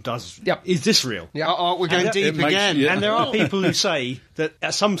film does, Yep. is this real? Oh, we're going it deep makes- again. yeah. And there are people who say that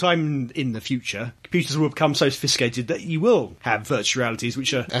at some time in the future, computers will become so sophisticated that you will have virtual realities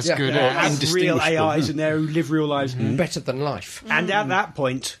which are That's Yeah. good. have real indistinguishable, AIs in there who live real lives. Better than life. And at that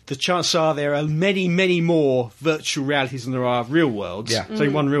point, the chances are there are many, many more virtual realities than there are real worlds. Yeah. So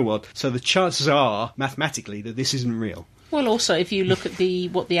in one real world. So the chances are, mathematically, that this isn't real. Well, also, if you look at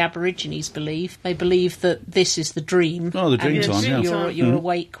what the Aborigines believe, they believe that this is the dream. Oh, the dream and time, yeah. You're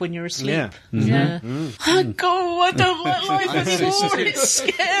awake when you're asleep. Yeah. Yeah. Oh, God, I don't like life anymore. It's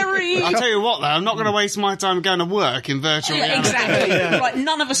scary. I'll tell you what, though, I'm not going to waste my time going to work in virtual reality. Exactly. Right,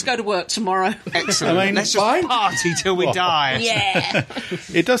 none of us go to work tomorrow. Excellent. I mean, let's just fine. party till we die. Yeah.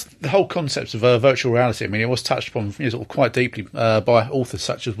 It does, the whole concept of virtual reality, I mean, it was touched upon sort of quite deeply by authors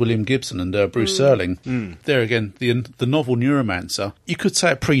such as William Gibson and Bruce Serling. There again, the novel Neuromancer, you could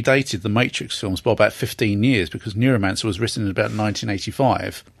say it predated the Matrix films by about 15 years, because Neuromancer was written in about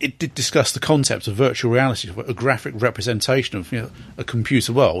 1985. It did discuss the concept of virtual reality, a graphic representation of a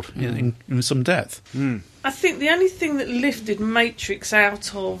computer world in some depth. I think the only thing that lifted Matrix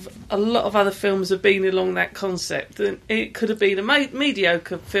out of a lot of other films have been along that concept. And it could have been a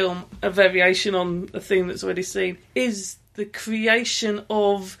mediocre film, a variation on a theme that's already seen, is the creation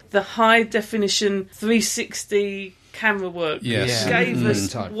of the high-definition 360 camera work. Yes. Gave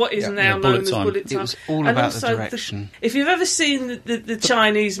us what is now known as bullet time. It was all And about also the direction. if you've ever seen the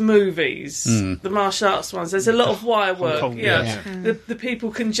Chinese movies, the martial arts ones, there's a lot of wire work. Kong, The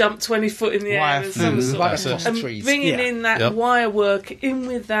people can jump 20 foot in the Wire air and fu. some Right sort across of, the and trees. bringing in that wire work in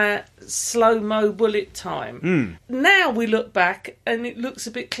with that slow-mo bullet time. Now we look back and it looks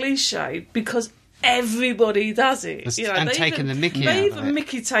a bit cliched because everybody does it. And they taking the mickey They out of even it.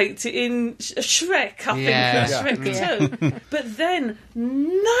 Mickey-taped it in Shrek, I Yeah. think, Shrek 2. But then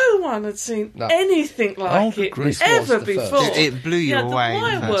no one had seen anything like it Grease ever was the first. before. It blew you away The the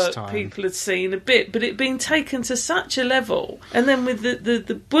wire first work time. people had seen a bit, but it been taken to such a level. And then with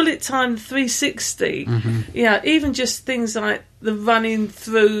the bullet time 360, even just things like the running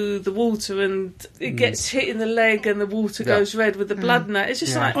through the water and it gets hit in the leg and the water goes red with the blood and that. It's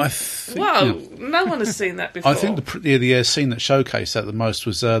just like, I think, whoa, no one has seen that before. I think the scene that showcased that the most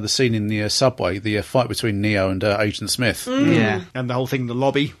was the scene in the subway, the fight between Neo and Agent Smith. Yeah. And the whole thing in the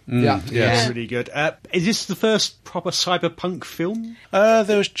lobby. Yeah. It's really good. Is this the first proper cyberpunk film?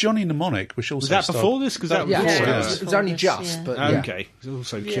 There was Johnny Mnemonic, which also Was that starred- before this? Because that was Yeah, before it this. was only just, Yeah. but yeah. Okay. It was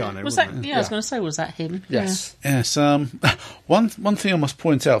also Keanu. Was wasn't that? it? Yeah, I was going to say, was that him? Yes. Yes. One thing I must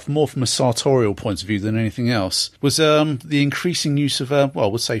point out, more from a sartorial point of view than anything else, was the increasing use of,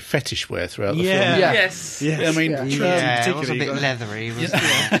 we'll say fetish wear throughout the film. Yeah. Yes. Yes. I mean, Yeah, it was a particularly- bit leathery. Wasn't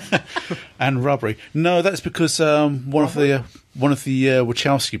it? and rubbery. No, that's because one of the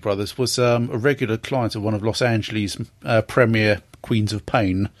Wachowski brothers was a regular client of one of Los Angeles' premier Queens of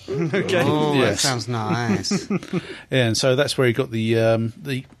Pain. Okay. Oh, Yes. that sounds nice. And so that's where he got the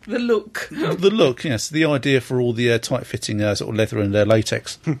The look. the look. Yes, the idea for all the tight-fitting sort of leather and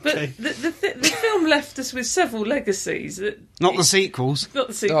latex. But the film left us with several legacies. Not the sequels. Not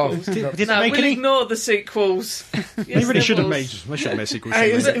the sequels. Oh, Did No, it make we'll any? ignore the sequels. They really should have made. They should have made sequels.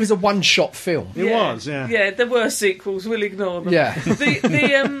 It was a one-shot film. It was, yeah. Yeah, there were sequels. We'll ignore them. Yeah.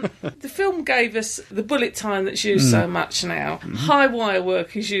 The film gave us the bullet time that's used so much now. High wire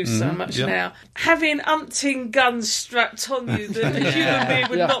work is used so much now. Having umpteen guns strapped on you that a human being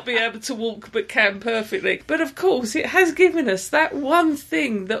would not be able to walk but can perfectly. But of course, it has given us that one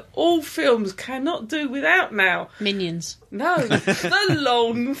thing that all films cannot do without now. Minions. No, the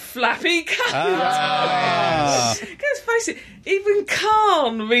long flappy coat. Let's face it, even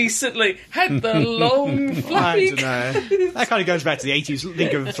Khan recently had the long I flappy don't know. That kind of goes back to the 80s.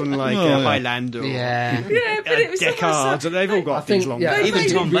 Think of something like Highland or Yeah. Yeah, but it was Deckard. They've all got these long. yeah, Even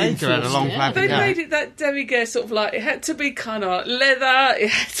made Tom it Baker had a long flappy They coat. made it that derriere sort of like, it had to be kind of leather, it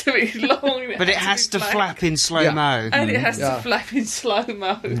had to be long, But it has to be black, flap in slow-mo. and it has to flap in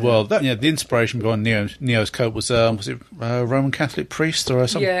slow-mo. Well, the inspiration behind Neo's coat was it a Roman Catholic priest or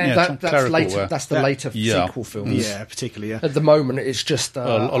something? Yeah. some That's clerical later. wear. That's the later Yeah. sequel films. Yeah, particularly, yeah. At the moment, it's just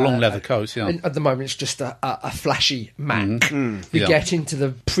a long leather coat. Yeah. At the moment, it's just a flashy Mac. You Yeah. get into the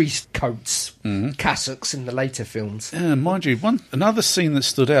priest coats, cassocks in the later films. Yeah, mind you, another scene that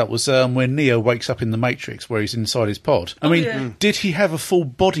stood out was when Neo wakes up in the Matrix, where he's inside his pod. I mean, did he have a full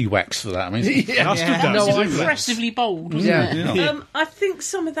body wax for that? I mean, I still don't. No, see I- that. Impressively bold, wasn't it? I think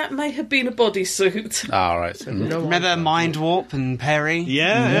some of that may have been a bodysuit. all right. Remember Mind Warp and Perry?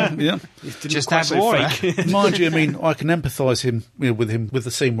 Yeah. Yeah. Just quite add so water. fake. Mind you, I mean, I can empathise with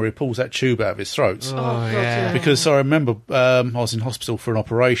the scene where he pulls that tube out of his throat. Oh, yeah. Because I remember I was in hospital for an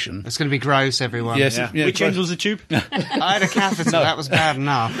operation. It's going to be gross, everyone. Yes, Yeah. yeah, Which great. end was the tube? I had a catheter, that was bad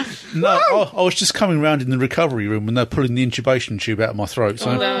enough. No, I was just coming round in the recovery room when they're pulling the intubation tube out of my throat.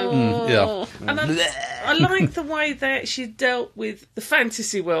 So, yeah. And I like the way they actually dealt with the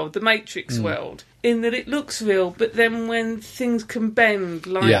fantasy world, the Matrix world. in that it looks real, but then when things can bend,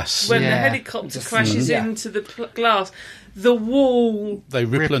 like Yes. when the Yeah. helicopter crashes Yeah. into the glass, the wall They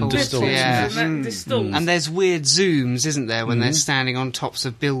ripple and Ripples, distort. yeah. and that distorts. And there's weird zooms, isn't there, when they're standing on tops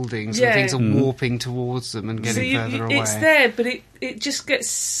of buildings Yeah. and things are warping towards them and So getting further away. it's there, but it just gets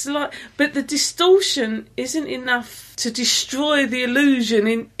slight. But the distortion isn't enough to destroy the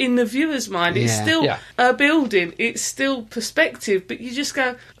illusion in the viewer's mind. It's Yeah. still Yeah. a building. It's still perspective. But you just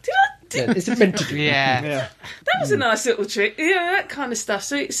go, Yeah, is it meant to be? Yeah. that was a nice little trick. Yeah, that kind of stuff.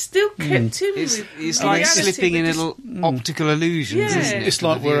 So it still kept in It's, with it's like reality, slipping but in just- little optical illusions, Yeah. isn't it? It's for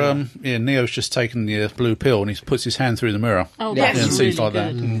like the where viewer? Neo's just taken the blue pill and he puts his hand through the mirror. Oh, Yeah. that's Yeah, really scenes like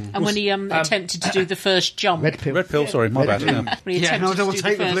good. that. And when he attempted to do the first jump. Red pill. Red pill, sorry, my bad. Yeah. When he Yeah, attempted no, to do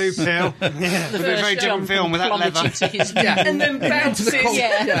take the blue first, pill. the a first very different jump film and with that plummet leather. into his and then bounces.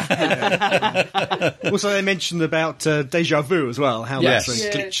 Yeah. Also, they mentioned about deja vu as well, how Yes. that's a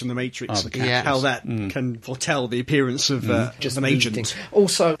Yeah. glitch in the Matrix, Yeah. how that can foretell the appearance of just an agent. Things.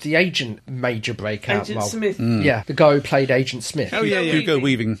 Also, the agent major breakout. Agent role. Smith. Yeah, the guy who played Agent Smith. Oh yeah, yeah. Hugo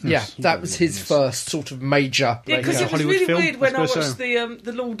Weaving. Yeah, that was his first sort of major. Yeah, because breakout. it was Hollywood really film, weird when I I suppose watched so.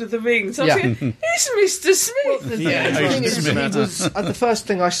 the Lord of the Rings. I was Yeah. thinking, it's Mr. Smith. Yeah, The thing Agent is, Smith. he was, the first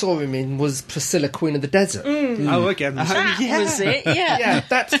thing I saw him in was Priscilla, Queen of the Desert. Oh, okay. That was it, yeah. Yeah,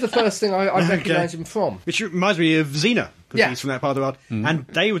 that's the first thing I recognise him from. Which reminds me of Xena, because Yeah. he's from that part of the world. And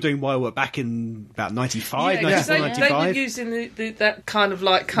they were doing wire work back in about 95, Yeah, 'cause 94, they were 95. using that kind of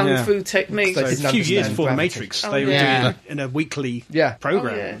like kung Yeah. fu technique. They So didn't a few years understand before The gravity. Matrix, Oh, they were yeah. doing it in a weekly Yeah.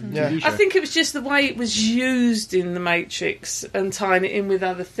 program. Yeah. TV I show. think it was just the way it was used in the Matrix and tying it in with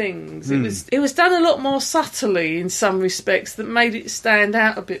other things. It was done a lot more subtly in some respects that made it stand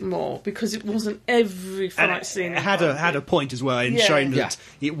out a bit more because it wasn't every And fight scene. it had a point as well in Yeah. showing that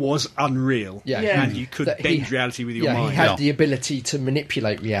Yeah. it was unreal, Yeah. Yeah. and you could That bend reality with your Yeah, mind. he had Yeah. the ability to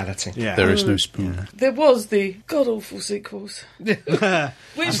manipulate reality. Yeah. There is no spoon. There was the god awful sequels, which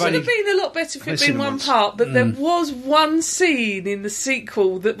would only- have been a lot better if I've it'd seen been them one once. part. But there was one scene in the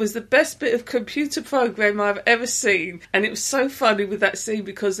sequel that was the best bit of computer program I've ever seen, and it was so funny with that scene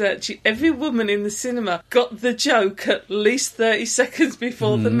because actually every woman in the cinema got the joke at least 30 seconds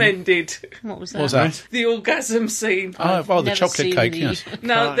before the men did. What was that? What was that? The orgasm scene. Oh, the never chocolate seen cake, the- yes.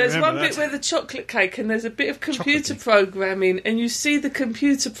 No, Can't there's remember one bit that. where the chocolate cake and there's a bit of computer programming and you see the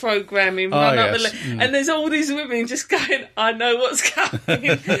computer programming Oh, run up yes. the and there's all these women just going, I know what's coming.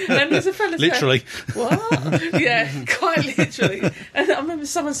 And there's a fella saying, Literally. what? Yeah, quite literally. And I remember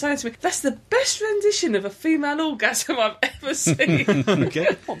someone saying to me, that's the best rendition of a female orgasm I've ever seen.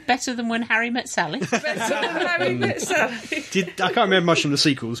 Okay. What, better than when Harry met Sally? Better than Harry Met Sally. I can't remember much from the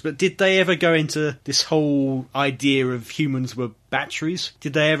sequels, but did they ever go into this whole idea of humans were batteries?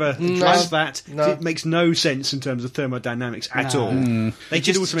 Did they ever address that? No. It makes no sense in terms of thermodynamics at all. They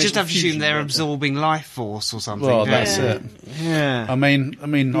did also Just mention have to assume fusion, they're but- absorbing life force or something. Well, don't that's they? it. Yeah. I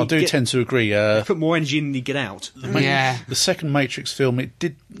mean, I do get- tend to agree. Put more energy in than you get out. Yeah. The second Matrix film, it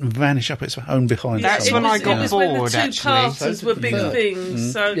did vanish up its own behind. That's It when was- I got it was when bored, the two actually. parters were big Yeah.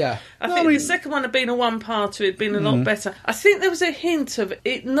 things. So Yeah. I think the second one had been a one-parter, it'd been a lot better. I think there was a hint of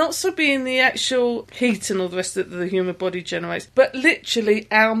it not so being the actual heat and all the rest that the human body generates, but literally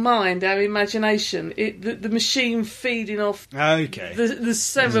our mind, our imagination, the machine feeding off Okay. the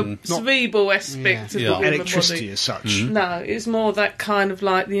cerebral aspect of Yeah. the human Electricity body. as such. No, it's more that kind of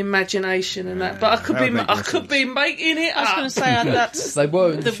like the imagination and that. But I could that would make more be making it I was up. going to say that's They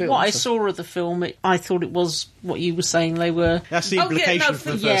were in the film, what I so- saw of the film. I thought it was what you were saying. They were. That's the Oh, yeah, implication no,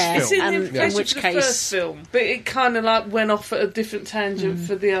 for the first yeah, film. It's in the And in implication which for the case- first film, but it kind of like went off at a different tangent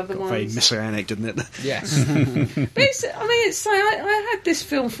for the other Very ones. messianic, didn't it? Yes. But I had this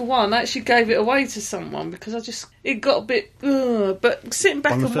film for one. I actually gave it away to someone because it got a bit. But sitting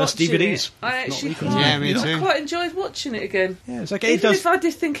back One of and the first watching DVDs. it, I actually Not quite, Yeah, me too. quite enjoyed watching it again. Yeah, it's okay. It Even does, if I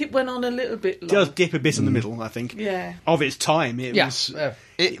did think it went on a little bit long. does dip a bit in the middle, I think. Yeah. Of its time, it Yeah. was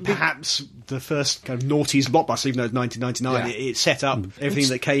It- perhaps the first kind of noughties blockbuster, even though it's 1999. Yeah. It set up everything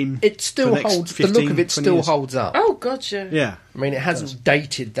that came. It still for the next holds. The look 15, of it 20 still years. holds up. Oh God, yeah. Yeah. I mean, it hasn't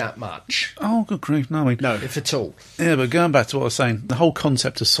dated that much, Oh, good grief! No, I mean, No. if at all. Yeah, but going back to what I was saying, the whole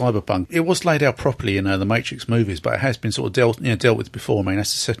concept of cyberpunk, it was laid out properly in the Matrix movies, but it has been sort of dealt with before. I mean,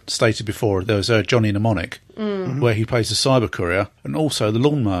 as stated before, there was Johnny Mnemonic, where he plays the cyber courier, and also the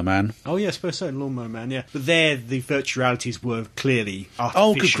Lawnmower Man. Oh, yeah, I suppose so. Lawnmower Man, yeah. But there, the virtualities were clearly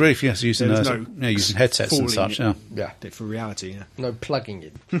artificial. Oh, good grief! Yes, using There was using headsets and falling such. Yeah. Yeah. For reality, yeah. No plugging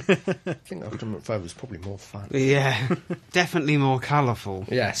it. I think Ultimate Foe was probably more fun. Yeah. Definitely more colourful.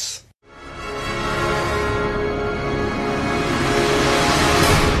 Yes.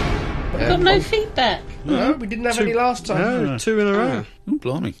 got no feedback. No, we didn't have any last time. No, 2 in a row. Oh,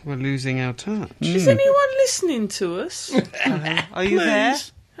 blimey. We're losing our touch. Is anyone listening to us? Are you there?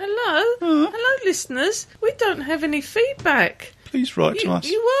 Hello? Hello, listeners. We don't have any feedback. Please write to us.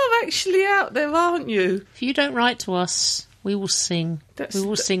 You are actually out there, aren't you? If you don't write to us, we will sing. That's We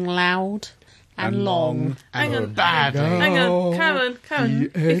will sing loud and long. Hang on. Badly. Hang on, Karen.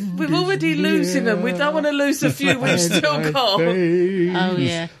 If we're already losing them. We don't want to lose a few we've still got. Oh,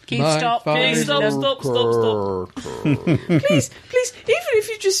 yeah. Stop. Please, stop. Please, even if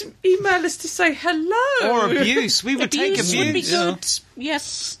you just email us to say hello. Or abuse. We would take Abuse would be abuse. good.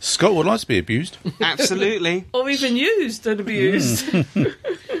 Yes. Scott would like to be abused. Absolutely. Or even used and abused.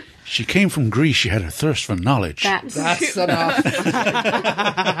 She came from Greece. She had a thirst for knowledge. That's enough.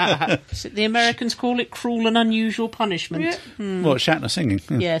 the Americans call it cruel and unusual punishment. Yeah. What, Shatner singing?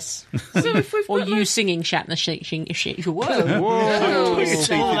 Yeah. Yes. So if we've Or got you singing Shatner singing. Whoa. Whoa.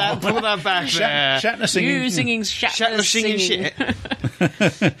 Pull that back there. Shatner singing. You singing Shatner, Shatner singing shit.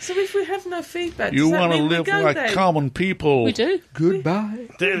 So if we have no feedback, You want to live like common people. We do. Goodbye.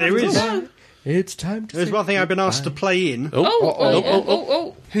 There is. No. It's time to There's say one thing I've been asked to play in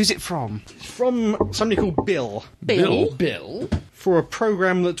Oh. Who's it from? from somebody called Bill Bill. Bill. for a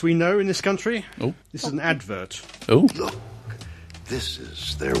program that we know in this country. Oh. This is an advert. Oh. Look, this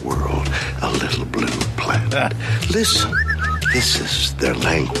is their world, a little blue planet. Listen, this is their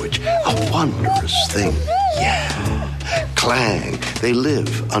language, a wondrous thing. Yeah. Clang. They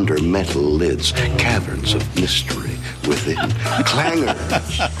live under metal lids, caverns of mystery within.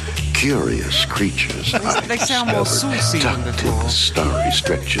 Clangers. Curious creatures. They sound more saucy than tucked in before. the starry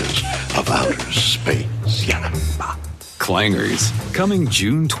stretches of outer space. Yeah. Clangers, coming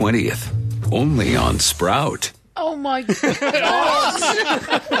June 20th. Only on Sprout. Oh my God.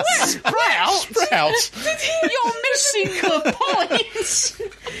 Sprouts. You're missing the point.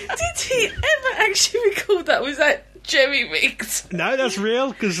 Did he ever actually record that? Was that Jerry rigged? No, that's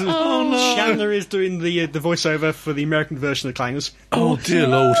real, because Shatner is doing the voiceover for the American version of Clangers. Oh, dear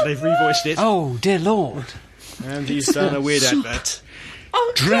Lord. They've revoiced it, Oh, dear Lord. and he's done a weird advert.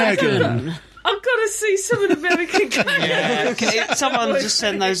 Oh, Dragon. I've got to see some of the American Clangers. Someone just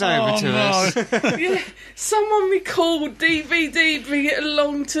send those over to us. Yeah, someone record DVD, bring it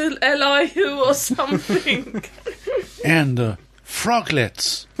along to LIU or something. And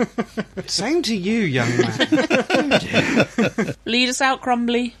froglets. Same to you, young man. Lead us out,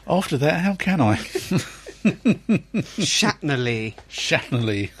 Crumbly. After that, how can I? Shatnerly.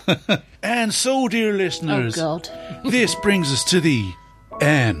 Shatnerly. And so, dear Oh, listeners, God. this brings us to the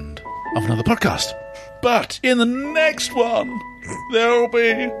end of another podcast. But in the next one, there'll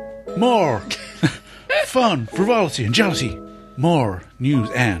be more fun, frivolity, and jealousy. More news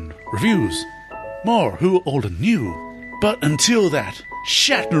and reviews. More Who Old and New. But until that,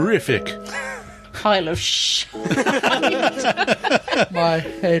 Shatnerific. Pile of My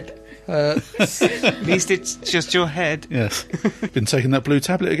head hurts. At least it's just your head. Yes. Been taking that blue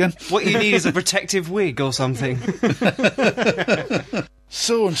tablet again. What you need is a protective wig or something.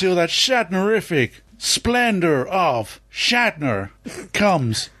 So until that Shatnerific splendor of Shatner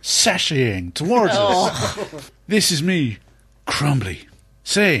comes sashaying towards us, this is me, Crumbly, be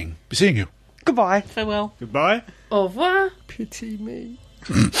seeing you. Goodbye. Farewell. Goodbye. Au revoir. Pity me.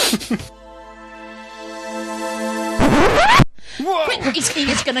 Quick,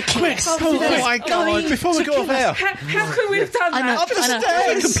 he's going to kill us. Oh my God! Before we go off air, How could we have done I know, that? I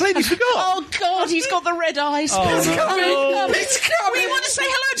know. completely forgot. Oh, God, he's got the red eyes. Oh, It's no. coming. Oh. It's coming. We want to say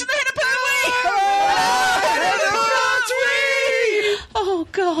hello to the head of Pooey. Oh,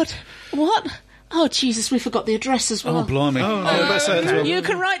 God. What? Oh, Jesus, we forgot the address as well. Oh, blimey. Let's say it as well. You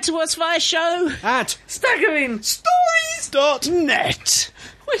can write to us via show. At Staggering. .net.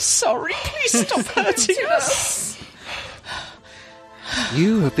 We're sorry. Please stop hurting us.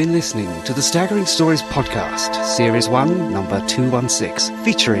 You have been listening to the Staggering Stories podcast, Series 1, number 216,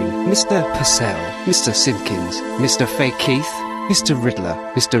 featuring Mr. Purcell, Mr. Simpkins, Mr. Fake Keith, Mr. Riddler,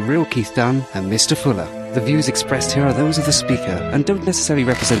 Mr. Real Keith Dunn, and Mr. Fuller. The views expressed here are those of the speaker and don't necessarily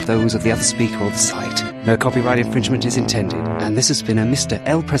represent those of the other speaker or the site. No copyright infringement is intended, and this has been a Mr.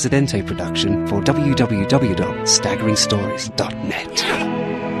 El Presidente production for www.staggeringstories.net.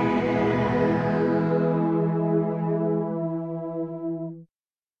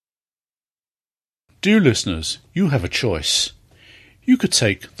 Dear listeners, you have a choice. You could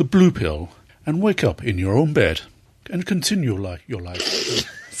take the blue pill and wake up in your own bed and continue your life.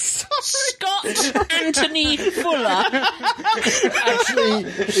 Scott Anthony Fuller. Actually,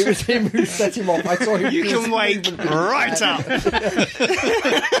 it was him who set him off. I saw him. You can wake right up.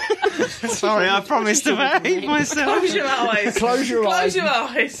 Sorry, I promised to behave myself. Close your eyes. Close your eyes. Close your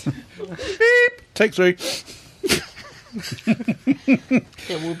eyes. Beep. Take 3.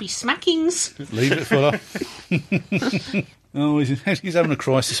 There will be smackings. Leave it, Fuller. Oh, he's having a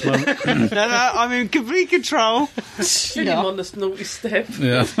crisis moment. No, I'm in complete control. Send him on this naughty step.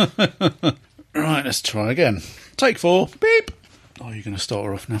 Yeah. Right, let's try again. Take 4. Beep. Oh, you're going to start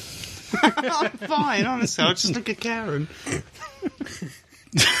her off now. I'm fine, honestly. I'll just look at Karen.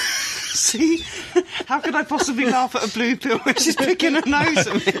 See? How could I possibly laugh at a blue pill when she's picking her nose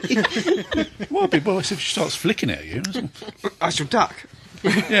at me? Well, it'd be worse if she starts flicking at you. I shall duck.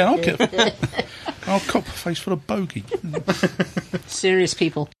 Yeah, I'll cop a face full of bogey. Serious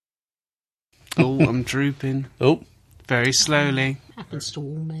people. Oh, I'm drooping. Oh. Very slowly. Happens to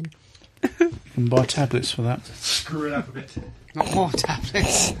all men. You can buy tablets for that. Screw it up a bit. Not more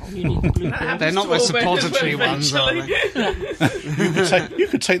tablets. You need the blue pill. They're not the suppository ones, are they? You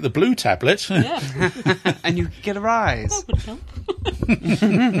could take the blue tablet. Yeah, And you could get a rise. that would help.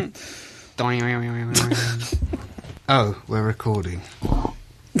 Oh, we're recording.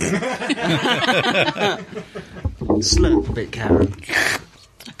 Slurp a bit, Karen.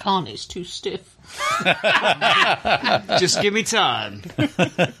 I can't, it's too stiff. Just give me time.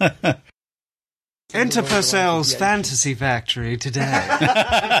 Enter Purcell's Fantasy Factory today.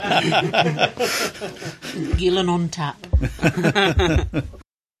 Gillen on tap.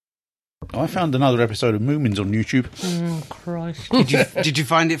 I found another episode of Moomins on YouTube. Oh, Christ. Did you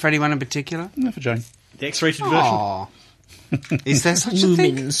find it for anyone in particular? No, for Jane. The X-rated version. Aww. Is there such a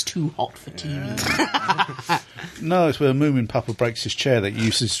thing? Moomin's too hot for TV. No, it's where Moomin Papa breaks his chair that he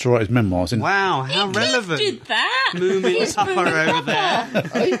uses to write his memoirs in. Wow, how relevant. Did that? Moomin Papa over there.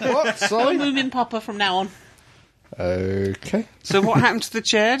 Hey, what? Sorry? Moomin Papa from now on. Okay. So what happened to the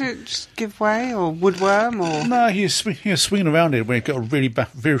chair? Did it just give way, or woodworm, or...? No, he was swinging around it when he got a really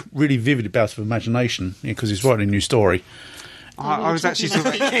vivid bout of imagination because he's writing a new story. I was actually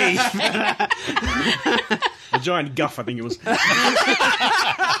talking about Keith. A giant guff, I think it was.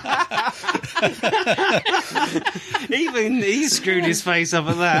 Even he screwed his face up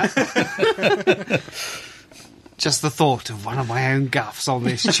at that. Just the thought of one of my own guffs on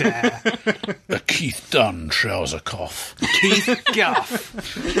this chair. A Keith Dunn trouser cough. Keith Guff.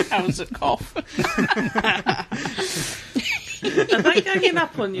 That was a cough. Are they ganging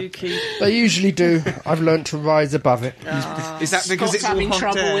up on you, Keith? They usually do. I've learnt to rise above it. Is that because Scott's it's all having hot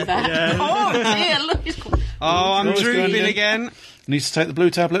trouble air? with that. Yeah. Oh, dear, look. Oh, I'm Always drooping going again. Needs to take the blue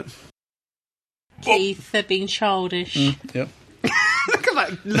tablet. Keith, they're being childish. Yep. Look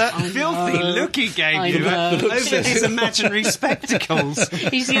at that filthy look he gave I you know. over his imaginary spectacles.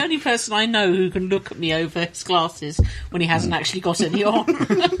 He's the only person I know who can look at me over his glasses when he hasn't actually got any on.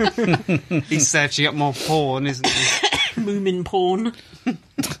 He's searching up more porn, isn't he? Moomin porn.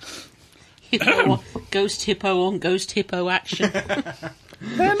 Hippo, ghost hippo on ghost hippo action.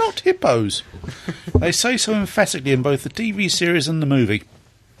 They're not hippos. They say so emphatically in both the TV series and the movie.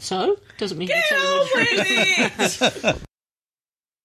 So, doesn't mean Get you're telling on the truth. with it!